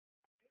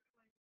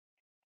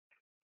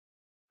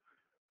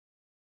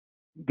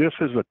 This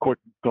is a quick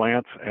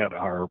glance at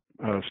our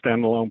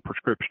standalone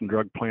prescription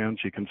drug plans.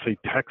 You can see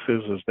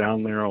Texas is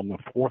down there on the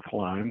fourth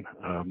line.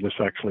 This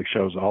actually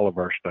shows all of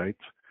our states,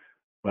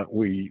 but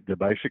the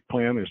basic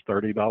plan is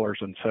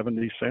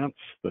 $30.70.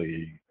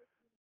 The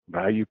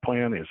value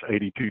plan is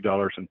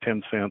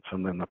 $82.10,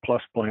 and then the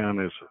plus plan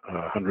is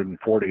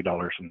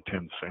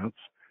 $140.10.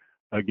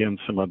 Again,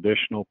 some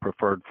additional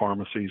preferred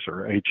pharmacies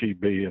are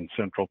HEB in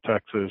Central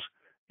Texas,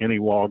 any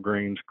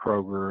Walgreens,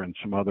 Kroger, and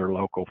some other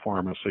local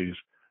pharmacies,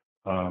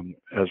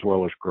 as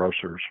well as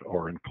grocers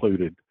are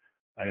included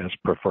as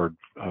preferred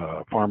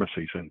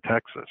pharmacies in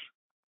Texas.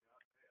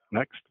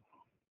 Next.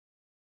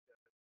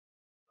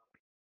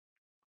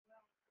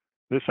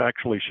 This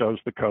actually shows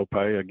the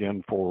copay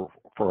again for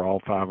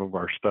all 5 of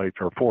our states,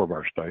 or 4 of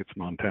our states.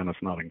 Montana's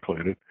not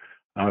included.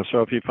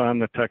 So if you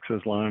find the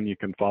Texas line, you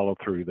can follow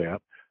through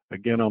that.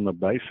 Again, on the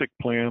basic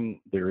plan,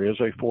 there is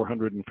a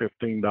 $415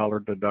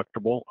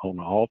 deductible on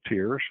all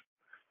tiers.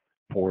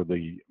 For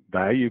the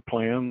value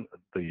plan,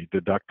 the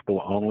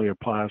deductible only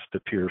applies to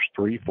tiers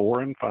 3,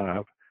 4, and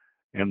 5,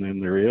 and then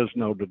there is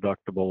no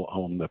deductible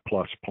on the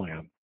plus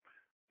plan.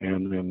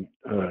 And then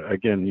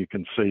again, you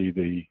can see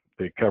the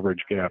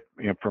coverage gap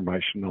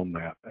information on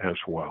that as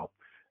well.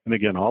 And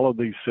again, all of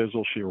these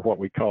sizzle sheets, or what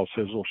we call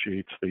sizzle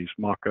sheets, these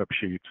mock-up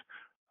sheets,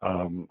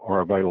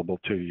 are available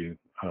to you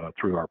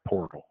through our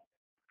portal.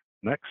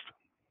 Next.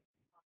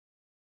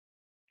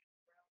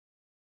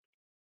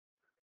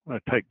 I'm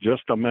going to take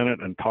just a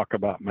minute and talk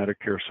about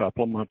Medicare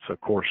supplements.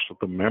 Of course,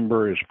 the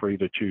member is free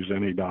to choose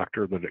any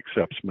doctor that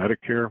accepts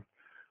Medicare.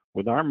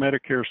 With our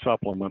Medicare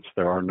supplements,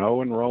 there are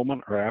no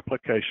enrollment or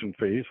application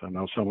fees. I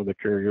know some of the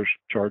carriers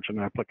charge an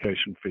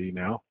application fee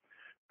now.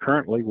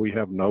 Currently, we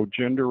have no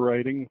gender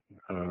rating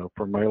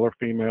for male or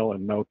female,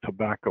 and no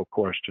tobacco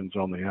questions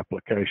on the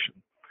application.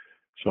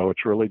 So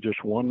it's really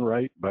just one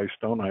rate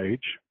based on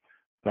age.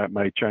 That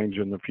may change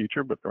in the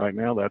future, but right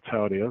now that's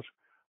how it is.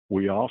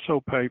 We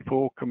also pay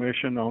full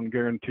commission on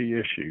guarantee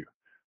issue.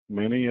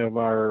 Many of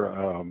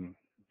our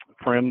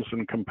friends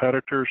and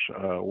competitors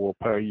will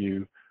pay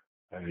you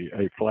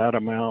a flat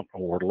amount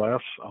or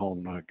less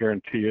on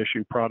guarantee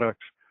issue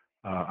products.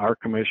 Our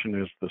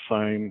commission is the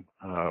same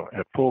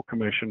at full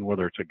commission,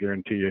 whether it's a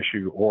guarantee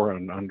issue or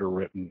an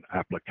underwritten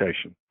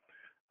application.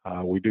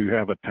 We do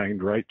have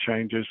attained rate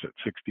changes at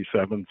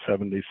 67,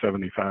 70,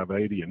 75,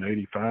 80, and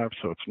 85,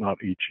 so it's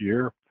not each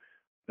year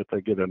that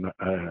they get an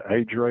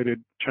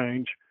age-rated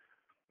change.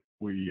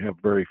 We have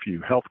very few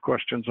health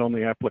questions on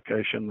the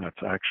application.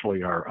 That's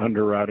actually our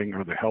underwriting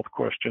or the health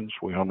questions.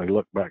 We only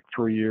look back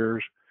 3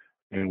 years,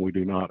 and we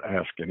do not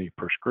ask any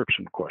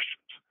prescription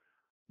questions.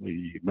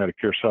 The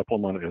Medicare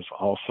Supplement is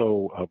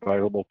also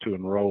available to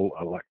enroll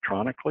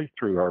electronically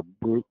through our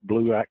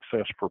Blue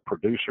Access for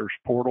Producers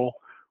portal,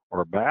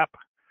 or BAP,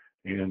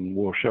 and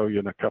we'll show you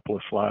in a couple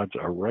of slides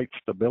a rate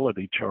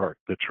stability chart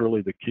that's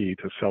really the key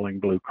to selling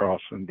Blue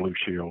Cross and Blue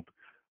Shield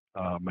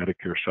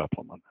Medicare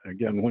Supplement.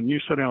 Again, when you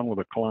sit down with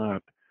a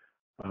client,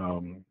 I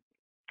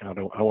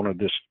want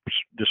to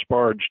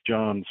disparage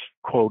John's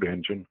quote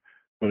engine,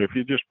 but if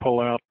you just pull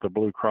out the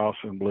Blue Cross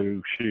and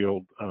Blue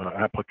Shield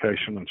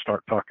application and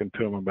start talking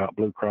to them about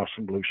Blue Cross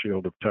and Blue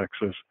Shield of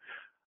Texas,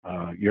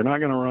 you're not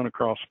going to run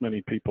across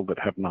many people that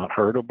have not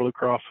heard of Blue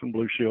Cross and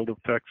Blue Shield of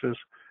Texas.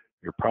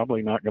 You're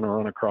probably not going to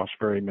run across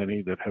very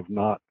many that have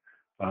not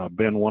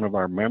been one of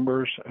our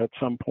members at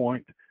some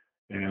point.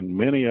 And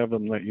many of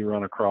them that you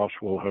run across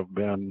will have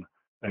been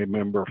a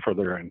member for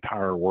their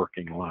entire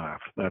working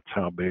life. That's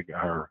how big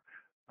our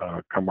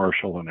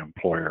commercial and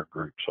employer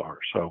groups are.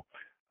 So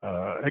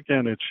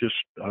again, it's just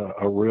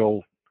a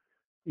real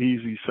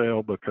easy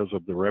sale because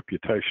of the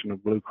reputation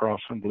of Blue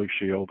Cross and Blue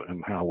Shield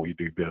and how we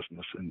do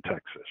business in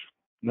Texas.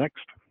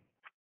 Next.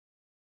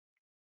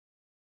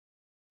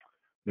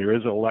 There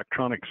is an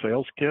electronic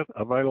sales kit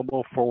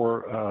available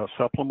for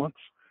supplements.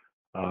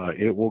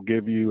 It will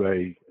give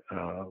you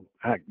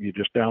you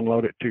just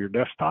download it to your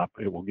desktop.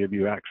 It will give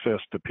you access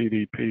to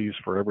PDPs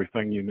for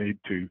everything you need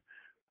to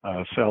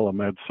sell a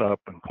med supp,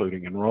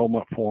 including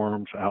enrollment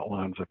forms,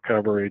 outlines of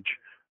coverage,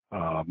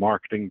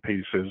 marketing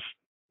pieces,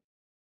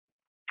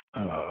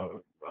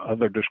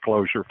 other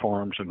disclosure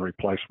forms and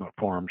replacement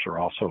forms are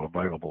also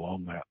available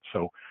on that.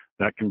 So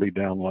that can be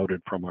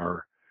downloaded from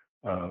our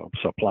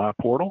supply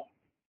portal.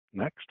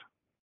 Next.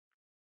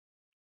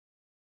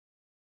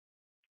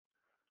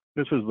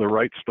 This is the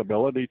rate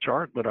stability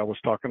chart that I was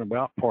talking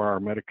about for our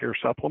Medicare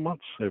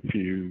supplements. If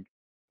you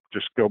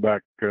just go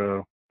back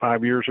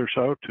 5 years or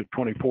so to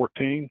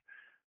 2014,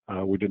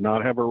 We did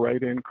not have a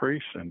rate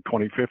increase. In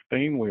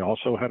 2015, we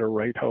also had a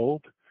rate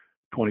hold.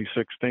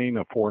 2016,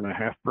 a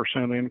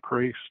 4.5%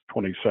 increase.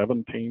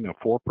 2017, a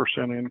 4%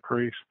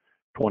 increase.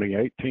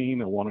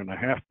 2018, a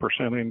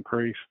 1.5%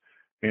 increase.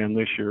 And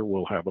this year,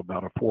 we'll have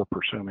about a 4%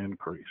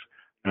 increase.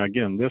 Now,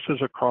 again, this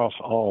is across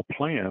all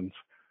plans.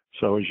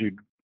 So as you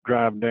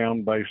drive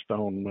down based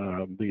on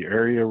the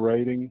area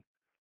rating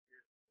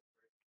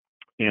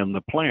and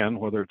the plan,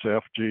 whether it's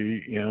F,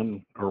 G,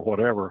 N, or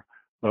whatever,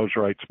 those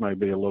rates may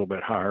be a little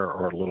bit higher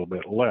or a little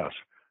bit less.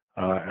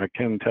 I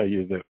can tell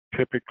you that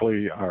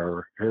typically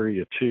our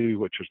area 2,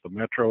 which is the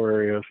metro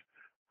areas,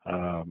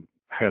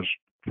 has,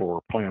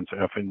 for plans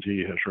F and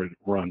G, has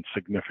run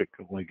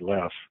significantly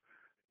less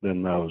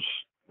than those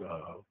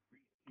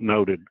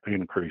noted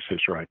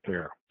increases right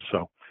there.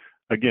 So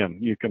again,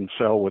 you can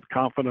sell with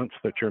confidence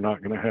that you're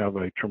not going to have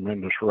a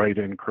tremendous rate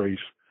increase,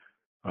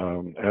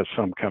 as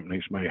some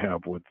companies may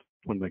have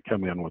when they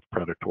come in with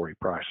predatory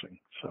pricing.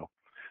 So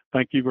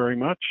thank you very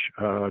much.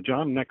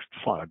 John, next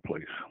slide,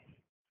 please.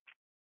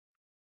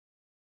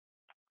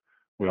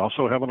 We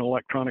also have an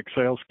electronic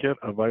sales kit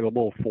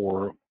available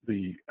for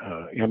the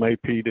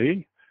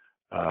MAPD.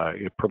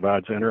 It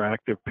provides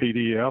interactive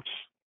PDFs.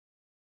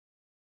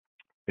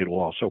 It will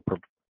also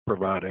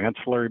provide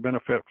ancillary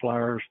benefit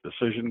flyers,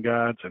 decision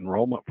guides,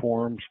 enrollment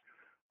forms,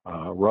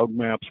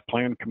 roadmaps,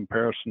 plan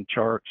comparison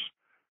charts,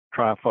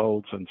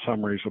 trifolds, and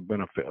summaries of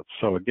benefits.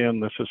 So again,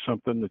 this is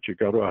something that you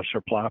go to our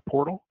supply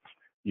portal,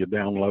 you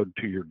download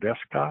to your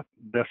desktop,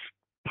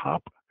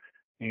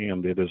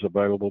 and it is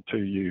available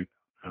to you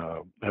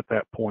at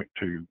that point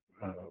to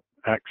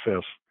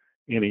access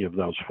any of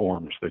those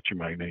forms that you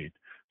may need.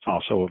 It's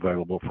also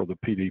available for the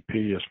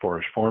PDP as far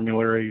as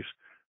formularies,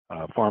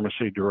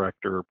 pharmacy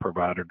director,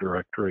 provider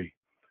directory,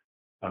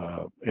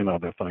 and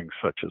other things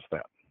such as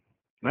that.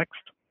 Next.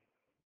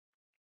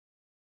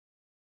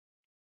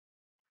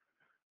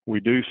 We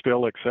do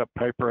still accept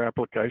paper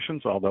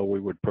applications, although we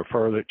would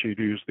prefer that you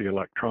use the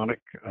electronic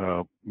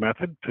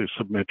method to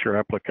submit your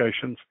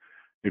applications.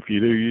 If you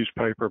do use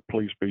paper,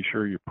 please be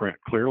sure you print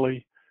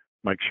clearly.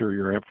 Make sure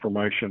your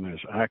information is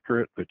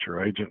accurate, that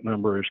your agent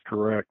number is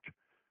correct.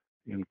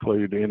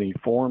 Include any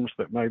forms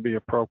that may be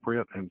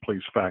appropriate, and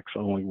please fax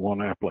only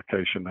one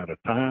application at a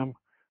time.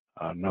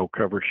 No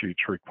cover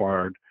sheets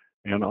required,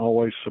 and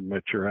always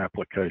submit your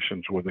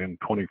applications within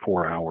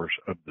 24 hours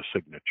of the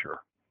signature.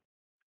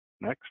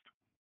 Next.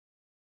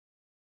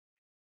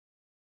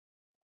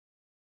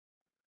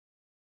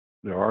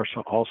 There are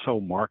also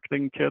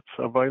marketing kits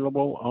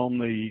available on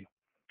the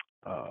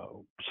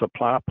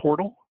supply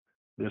portal.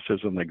 This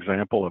is an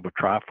example of a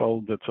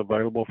trifold that's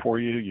available for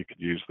you. You could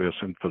use this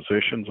in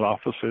physicians'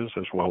 offices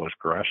as well as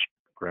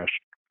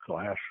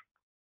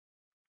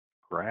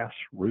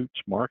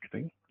grassroots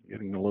marketing.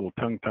 Getting a little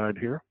tongue-tied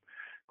here.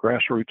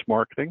 Grassroots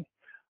marketing.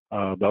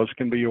 Those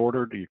can be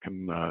ordered. You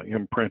can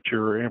imprint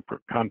your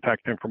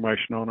contact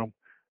information on them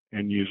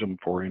and use them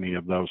for any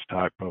of those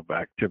type of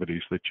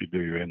activities that you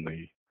do in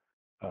the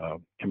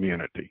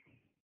community.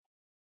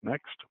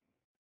 Next.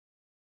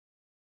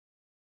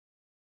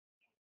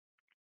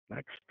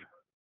 Next.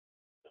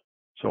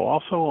 So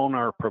also on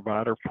our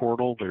provider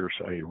portal, there's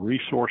a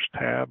resource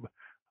tab.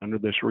 Under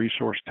this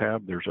resource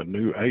tab, there's a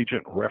new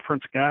agent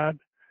reference guide.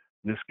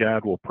 This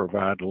guide will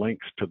provide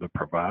links to the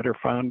provider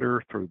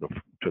finder to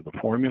the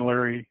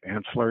formulary,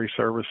 ancillary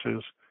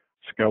services,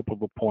 scope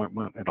of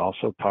appointment. It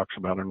also talks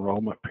about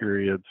enrollment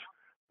periods,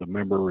 the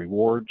member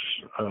rewards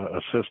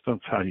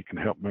assistance, how you can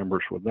help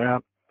members with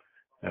that.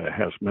 It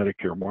has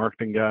Medicare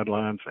marketing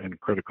guidelines and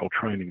critical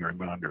training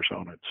reminders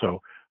on it.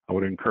 So I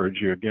would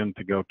encourage you again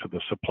to go to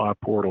the supply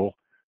portal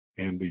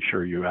and be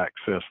sure you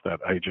access that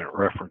agent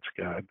reference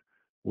guide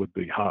with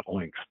the hot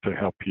links to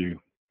help you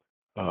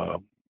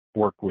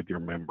work with your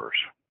members.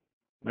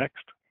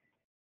 Next.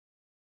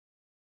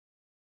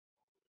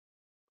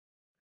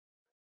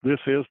 This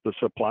is the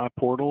supply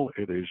portal.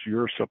 It is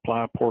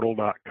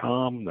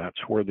yoursupplyportal.com.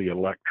 That's where the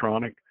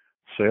electronic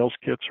sales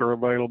kits are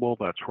available.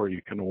 That's where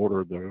you can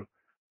order the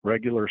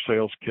regular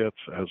sales kits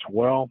as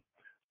well.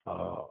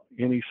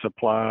 Any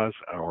supplies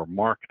or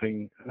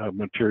marketing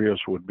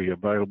materials would be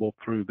available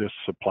through this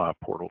supply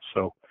portal.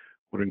 So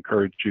would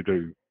encourage you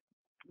to,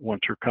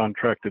 once you're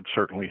contracted,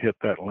 certainly hit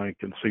that link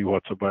and see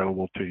what's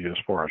available to you as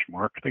far as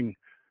marketing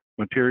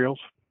materials.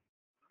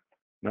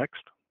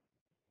 Next.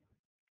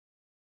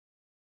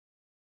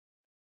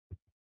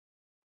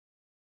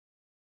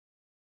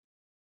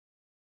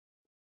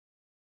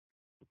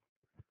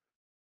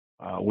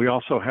 We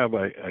also have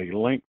a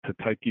link to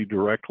take you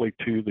directly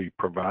to the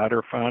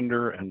provider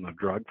finder and the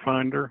drug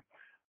finder.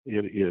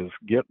 It is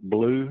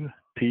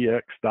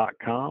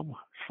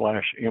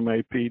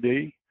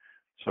getbluetx.com/MAPD.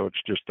 So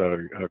it's just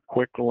a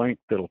quick link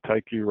that'll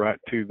take you right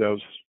to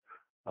those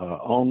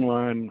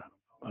online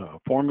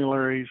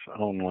formularies,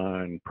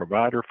 online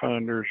provider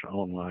finders,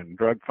 online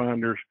drug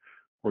finders,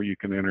 where you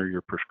can enter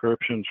your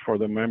prescriptions for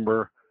the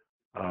member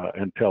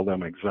and tell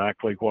them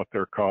exactly what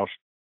their cost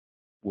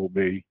will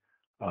be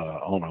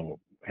on an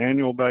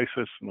annual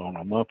basis and on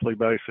a monthly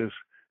basis.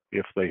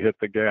 If they hit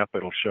the gap,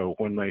 it'll show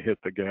when they hit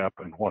the gap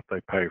and what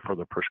they pay for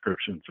the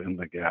prescriptions in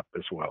the gap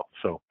as well.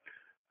 So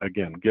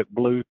again,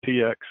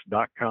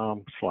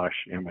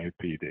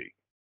 getbluetx.com/MAPD.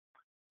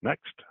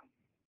 Next.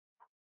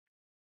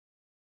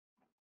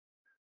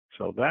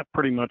 So that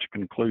pretty much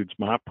concludes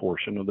my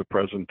portion of the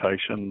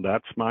presentation.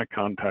 That's my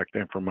contact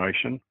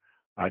information.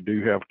 I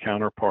do have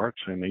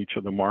counterparts in each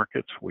of the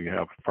markets. We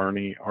have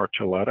Fernie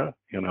Archuleta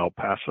in El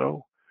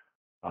Paso,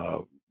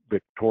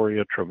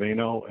 Victoria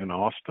Trevino in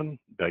Austin,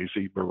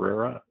 Daisy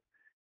Barrera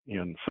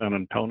in San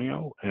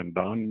Antonio, and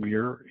Don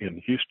Muir in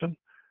Houston.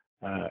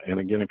 And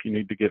again, if you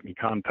need to get in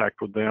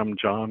contact with them,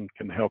 John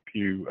can help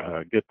you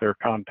get their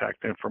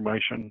contact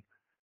information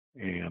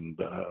and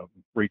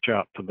reach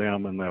out to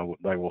them, and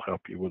they will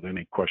help you with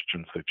any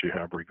questions that you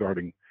have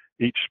regarding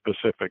each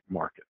specific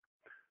market.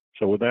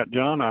 So with that,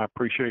 John, I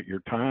appreciate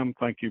your time.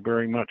 Thank you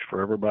very much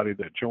for everybody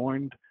that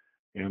joined,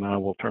 and I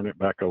will turn it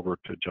back over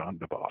to John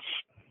DeVos.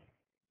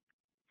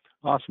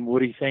 Awesome,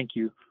 Woody, thank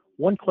you.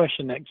 One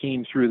question that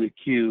came through the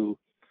queue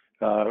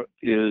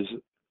is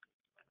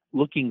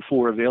looking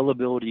for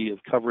availability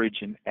of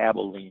coverage in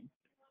Abilene.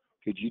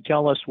 Could you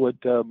tell us what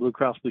Blue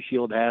Cross Blue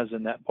Shield has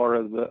in that part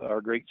of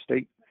our great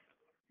state?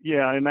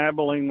 Yeah, in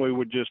Abilene, we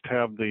would just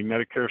have the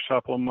Medicare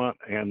Supplement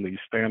and the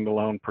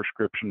standalone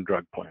prescription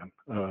drug plan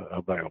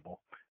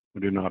available.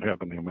 We do not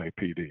have an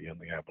MAPD in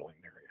the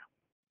Abilene area.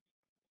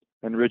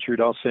 And Richard,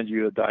 I'll send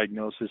you a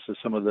diagnosis of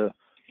some of the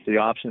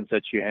options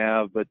that you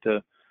have. But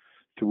to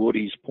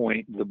Woody's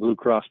point, the Blue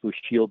Cross Blue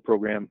Shield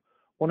program,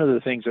 one of the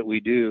things that we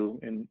do,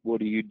 and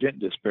Woody, you didn't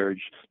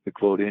disparage the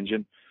quote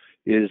engine,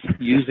 is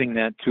using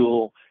that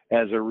tool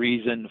as a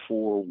reason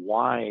for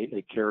why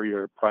a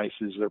carrier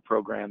prices their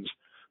programs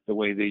the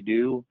way they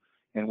do.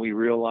 And we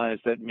realize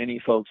that many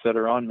folks that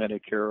are on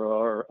Medicare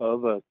are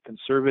of a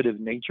conservative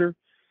nature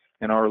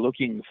and are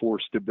looking for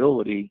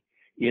stability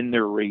in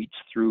their rates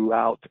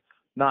throughout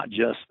not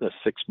just a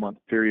 6-month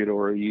period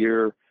or a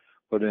year,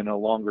 but in a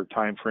longer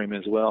time frame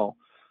as well.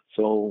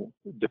 So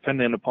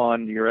depending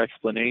upon your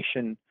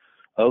explanation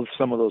of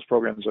some of those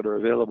programs that are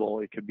available,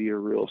 it could be a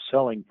real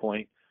selling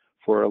point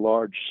for a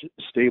large,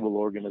 stable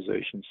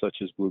organization such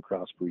as Blue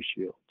Cross Blue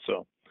Shield.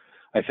 So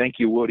I thank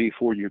you, Woody,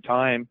 for your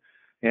time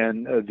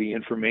and the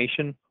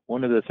information.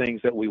 One of the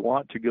things that we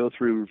want to go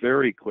through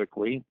very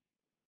quickly,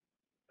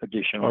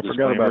 additional I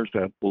forgot about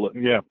that.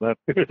 Yeah, that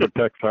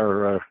protects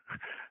our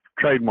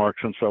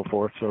trademarks and so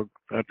forth. So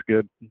that's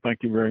good.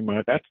 Thank you very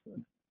much. That's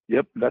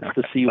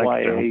the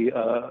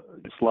CYA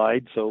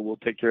slide. So we'll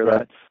take care of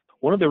that.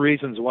 One of the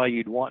reasons why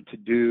you'd want to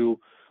do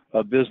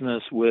a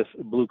business with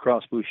Blue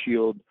Cross Blue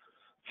Shield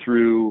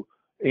through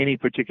any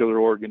particular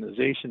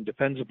organization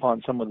depends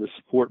upon some of the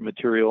support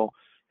material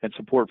and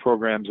support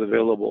programs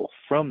available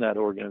from that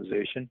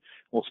organization.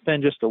 We'll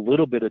spend just a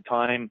little bit of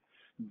time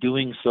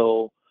doing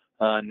so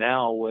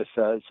now with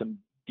some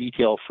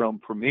detail from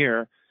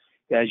Premier.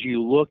 As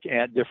you look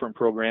at different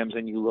programs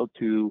and you look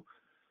to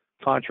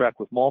contract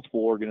with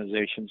multiple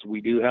organizations,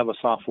 we do have a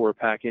software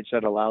package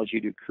that allows you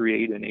to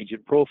create an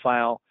agent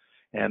profile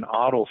and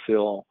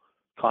autofill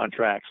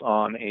contracts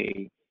on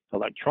a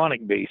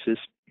electronic basis.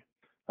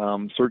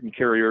 Certain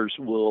carriers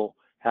will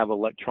have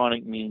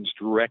electronic means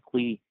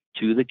directly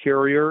to the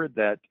carrier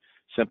that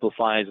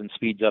simplifies and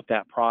speeds up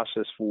that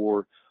process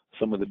for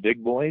some of the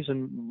big boys,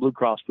 and Blue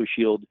Cross Blue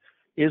Shield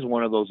is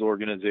one of those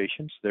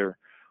organizations. They're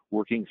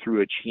working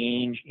through a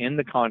change in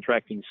the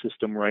contracting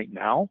system right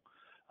now.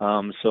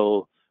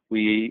 So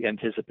we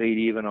anticipate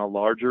even a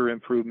larger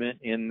improvement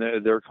in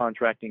their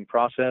contracting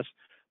process,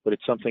 but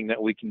it's something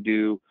that we can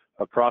do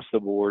across the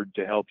board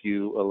to help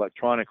you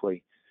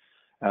electronically.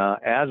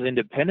 As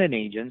independent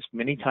agents,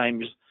 many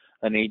times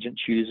an agent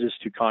chooses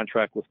to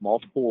contract with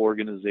multiple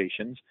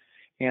organizations,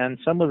 and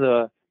some of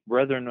the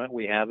brethren that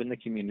we have in the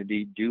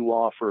community do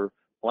offer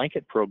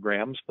blanket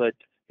programs, but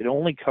it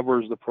only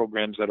covers the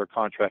programs that are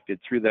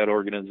contracted through that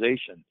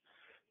organization.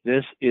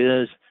 This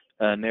is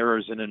an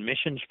errors and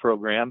admissions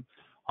program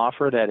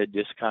offered at a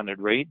discounted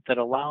rate that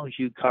allows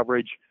you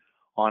coverage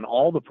on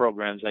all the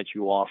programs that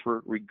you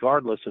offer,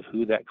 regardless of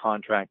who that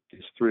contract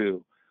is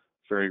through.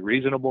 Very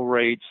reasonable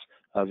rates,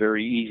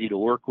 very easy to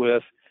work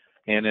with,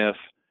 and if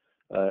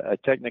a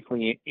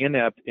technically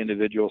inept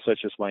individual such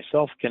as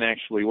myself can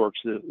actually work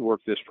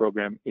this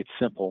program, it's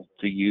simple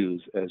to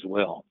use as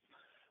well.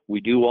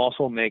 We do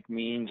also make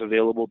means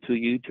available to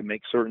you to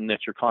make certain that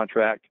your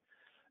contract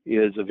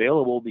is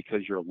available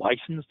because you're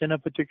licensed in a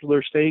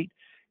particular state.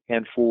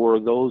 And for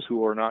those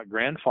who are not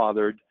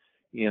grandfathered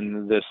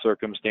in this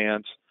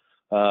circumstance,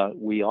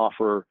 we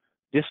offer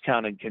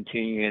discounted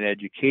continuing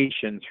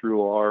education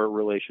through our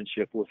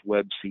relationship with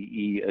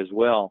WebCE as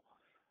well.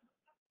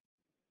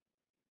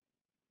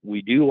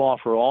 We do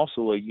offer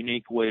also a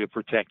unique way to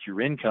protect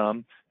your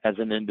income. As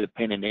an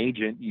independent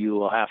agent, you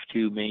will have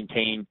to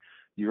maintain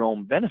your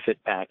own benefit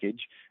package,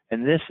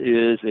 and this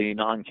is a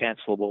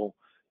non-cancelable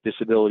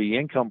disability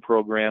income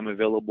program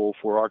available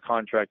for our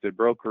contracted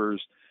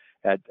brokers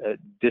at a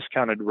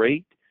discounted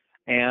rate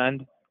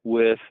and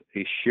with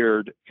a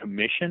shared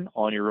commission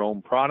on your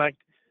own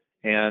product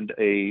and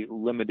a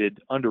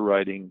limited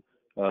underwriting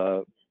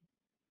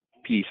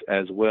piece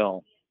as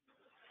well.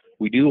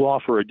 We do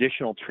offer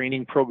additional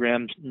training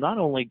programs, not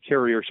only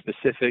carrier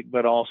specific,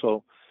 but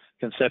also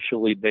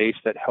conceptually based,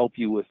 that help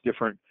you with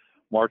different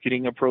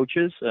marketing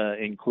approaches,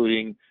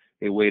 including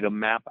a way to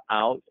map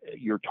out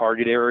your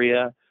target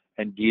area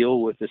and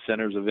deal with the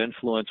centers of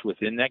influence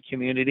within that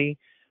community.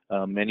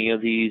 Many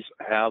of these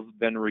have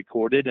been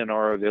recorded and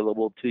are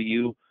available to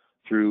you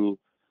through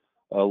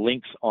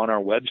links on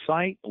our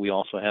website. We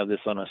also have this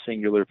on a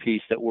singular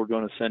piece that we're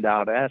going to send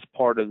out as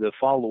part of the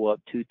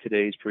follow-up to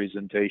today's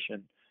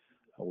presentation.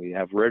 We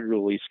have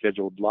regularly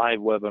scheduled live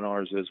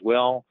webinars as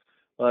well,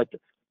 but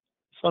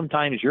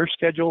sometimes your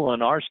schedule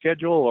and our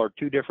schedule are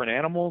two different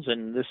animals,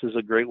 and this is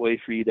a great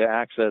way for you to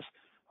access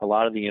a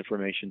lot of the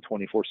information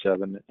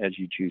 24/7 as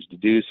you choose to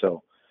do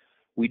so.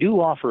 We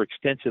do offer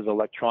extensive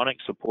electronic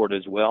support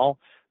as well.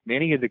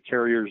 Many of the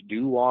carriers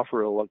do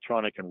offer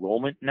electronic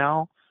enrollment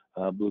now.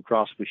 Blue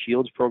Cross Blue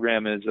Shield's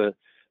program is a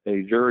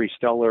very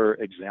stellar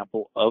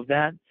example of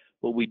that,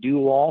 but we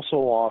do also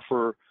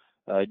offer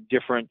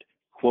different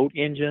quote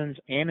engines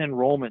and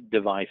enrollment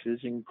devices,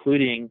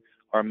 including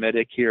our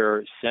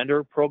Medicare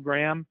Sender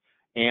program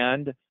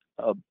and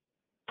a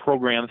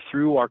program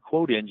through our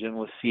quote engine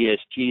with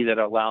CSG that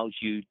allows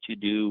you to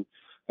do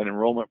an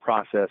enrollment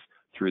process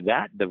through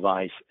that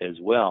device as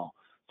well.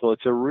 So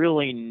it's a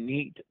really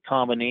neat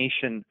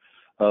combination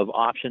of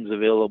options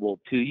available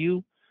to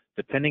you,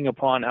 depending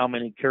upon how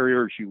many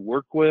carriers you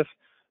work with.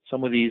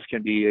 Some of these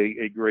can be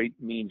a great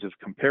means of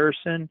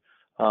comparison,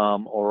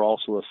 or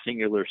also a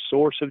singular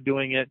source of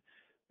doing it.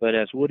 But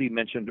as Woody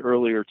mentioned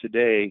earlier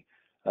today,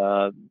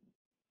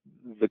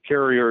 the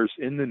carriers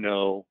in the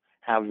know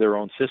have their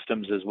own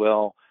systems as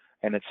well,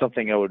 and it's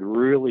something I would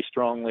really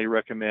strongly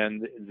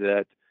recommend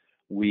that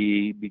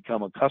we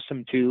become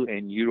accustomed to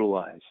and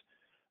utilize.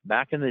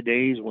 Back in the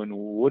days when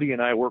Woody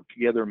and I worked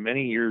together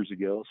many years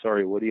ago,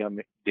 sorry Woody, I'm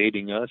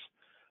dating us,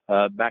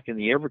 back in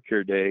the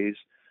Evercare days,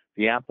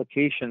 the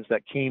applications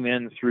that came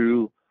in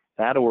through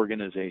that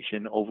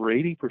organization, over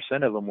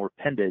 80% of them were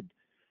pended.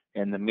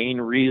 And the main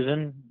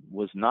reason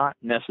was not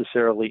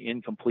necessarily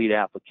incomplete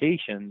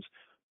applications,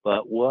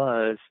 but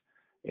was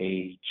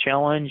a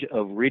challenge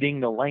of reading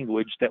the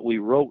language that we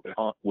wrote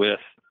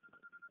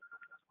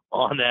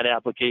on that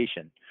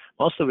application.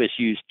 Most of us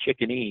use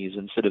Chickenese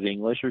instead of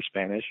English or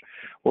Spanish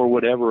or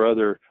whatever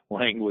other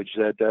language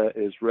that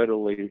is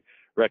readily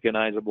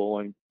recognizable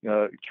and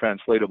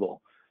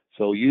translatable.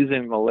 So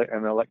using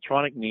an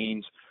electronic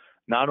means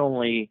not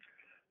only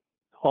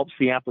helps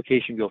the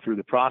application go through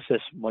the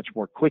process much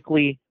more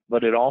quickly,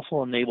 but it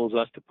also enables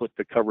us to put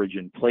the coverage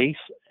in place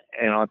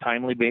and on a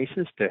timely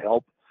basis to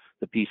help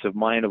the peace of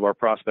mind of our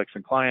prospects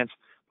and clients,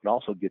 but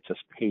also gets us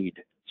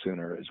paid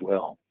sooner as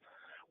well.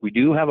 We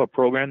do have a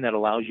program that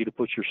allows you to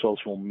put your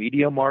social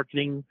media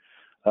marketing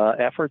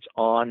efforts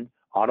on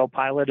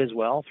autopilot as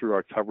well through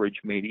our Coverage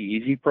Made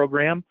Easy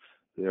program.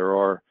 There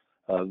are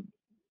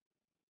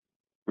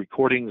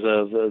recordings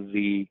of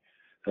the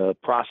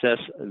process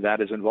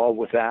that is involved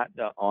with that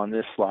on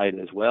this slide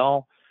as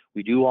well.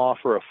 We do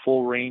offer a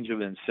full range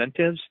of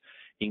incentives,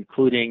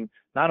 including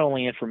not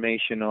only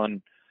information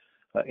on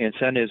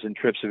incentives and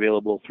trips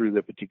available through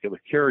the particular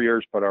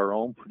carriers, but our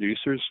own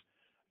producers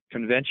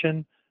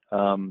convention.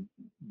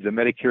 The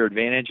Medicare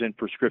Advantage and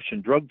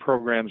prescription drug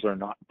programs are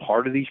not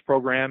part of these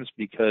programs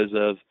because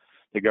of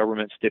the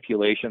government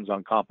stipulations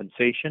on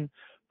compensation,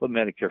 but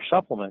Medicare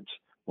Supplements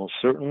most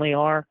certainly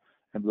are,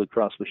 and Blue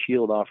Cross Blue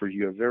Shield offers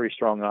you a very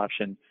strong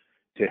option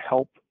to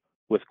help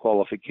with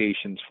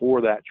qualifications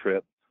for that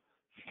trip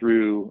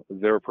through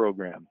their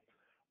program.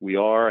 We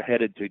are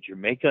headed to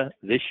Jamaica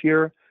this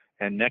year,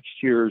 and next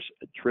year's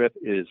trip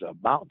is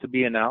about to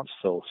be announced,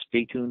 so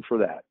stay tuned for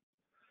that.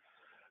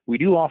 We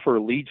do offer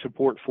lead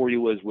support for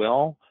you as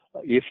well.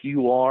 If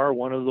you are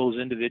one of those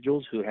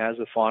individuals who has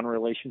a fond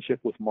relationship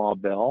with Ma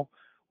Bell,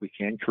 we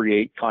can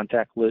create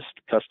contact list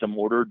custom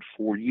ordered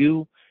for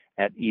you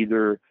at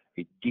either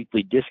a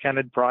deeply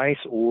discounted price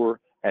or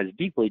as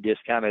deeply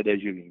discounted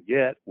as you can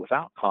get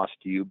without cost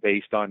to you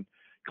based on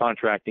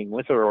contracting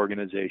with our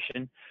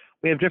organization.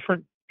 We have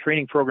different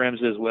training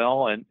programs as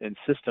well and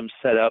systems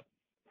set up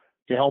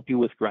to help you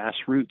with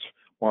grassroots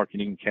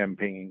marketing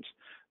campaigns,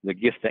 the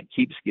gift that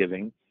keeps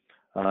giving.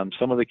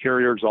 Some of the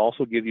carriers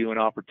also give you an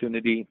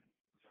opportunity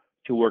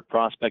to work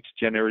prospects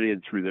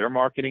generated through their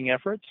marketing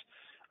efforts.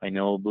 I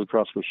know Blue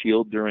Cross Blue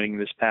Shield during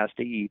this past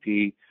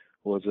AEP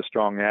was a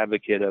strong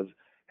advocate of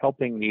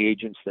helping the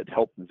agents that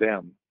help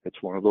them.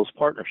 It's one of those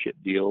partnership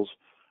deals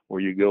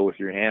where you go with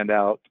your hand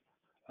out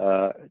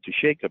to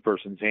shake a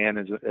person's hand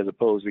as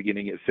opposed to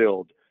getting it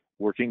filled.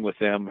 Working with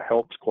them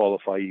helps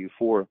qualify you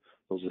for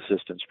those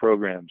assistance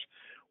programs.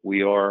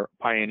 We are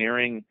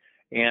pioneering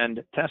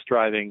and test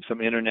driving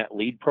some internet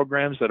lead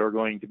programs that are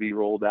going to be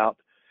rolled out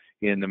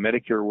in the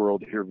Medicare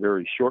world here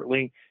very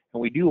shortly.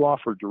 And we do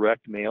offer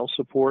direct mail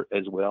support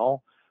as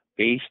well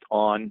based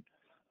on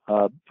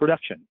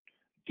production.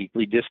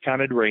 Deeply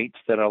discounted rates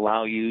that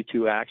allow you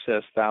to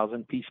access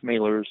 1,000-piece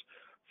mailers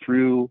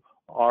through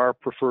our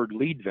preferred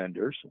lead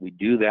vendors. We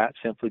do that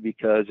simply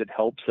because it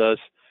helps us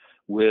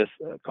with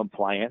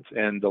compliance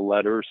and the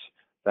letters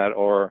that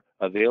are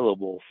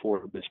available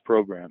for this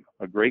program.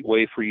 A great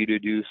way for you to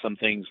do some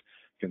things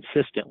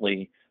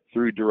consistently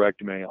through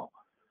direct mail.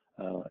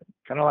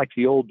 Kind of like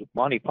the old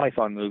Monty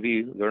Python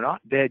movie, they're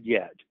not dead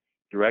yet.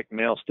 Direct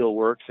mail still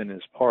works and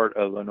is part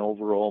of an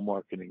overall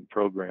marketing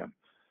program.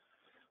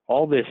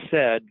 All this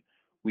said,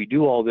 we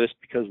do all this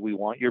because we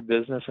want your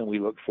business and we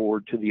look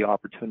forward to the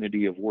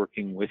opportunity of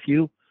working with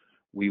you.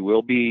 We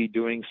will be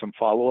doing some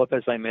follow-up,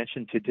 as I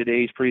mentioned, to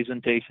today's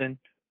presentation,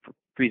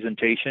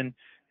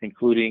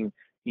 including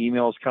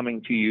emails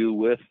coming to you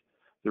with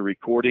the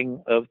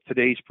recording of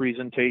today's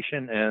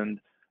presentation and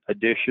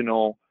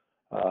additional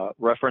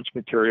reference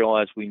material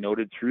as we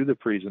noted through the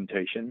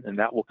presentation, and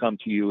that will come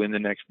to you in the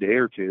next day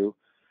or two.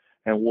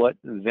 And what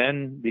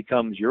then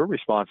becomes your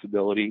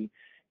responsibility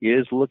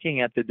is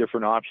looking at the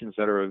different options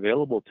that are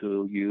available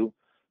to you,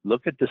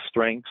 look at the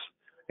strengths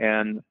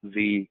and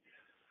the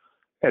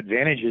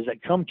advantages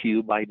that come to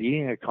you by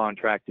being a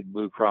contracted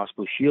Blue Cross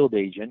Blue Shield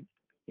agent,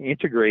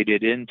 integrate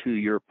it into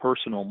your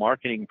personal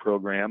marketing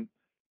program,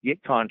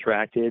 get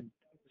contracted,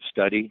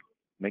 study,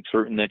 make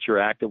certain that you're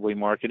actively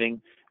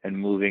marketing and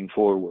moving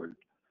forward.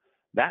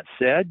 That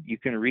said, you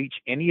can reach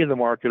any of the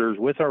marketers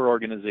with our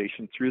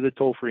organization through the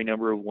toll-free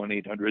number of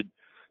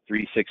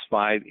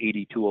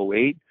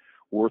 1-800-365-8208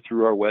 or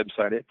through our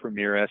website at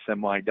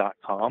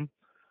premiersmi.com.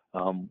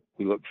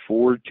 We look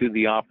forward to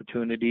the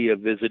opportunity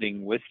of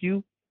visiting with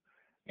you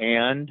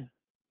and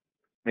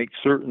make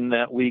certain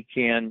that we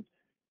can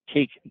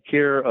take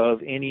care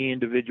of any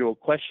individual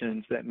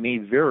questions that may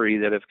vary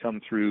that have come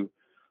through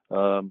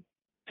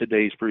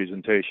today's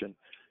presentation.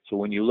 So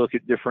when you look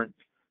at different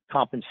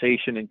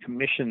compensation and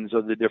commissions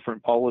of the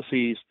different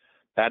policies,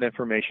 that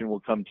information will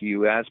come to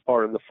you as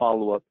part of the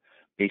follow-up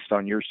based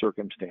on your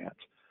circumstance.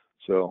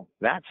 So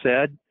that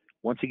said,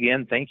 once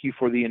again, thank you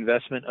for the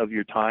investment of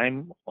your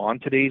time on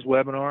today's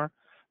webinar.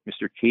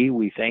 Mr. Key,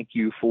 we thank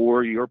you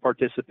for your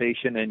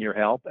participation and your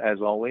help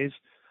as always.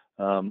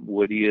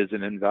 Woody is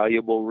an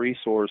invaluable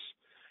resource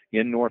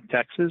in North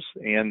Texas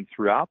and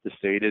throughout the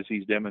state, as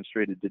he's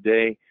demonstrated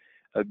today,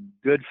 a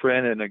good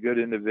friend and a good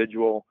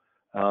individual.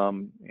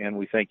 And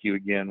we thank you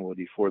again,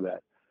 Woody, for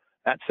that.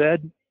 That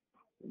said,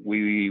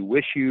 we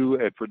wish you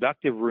a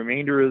productive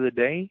remainder of the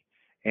day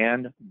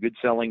and good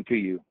selling to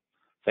you.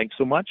 Thanks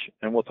so much,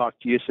 and we'll talk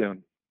to you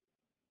soon.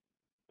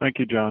 Thank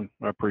you, John.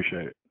 I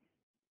appreciate it.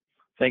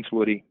 Thanks,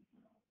 Woody.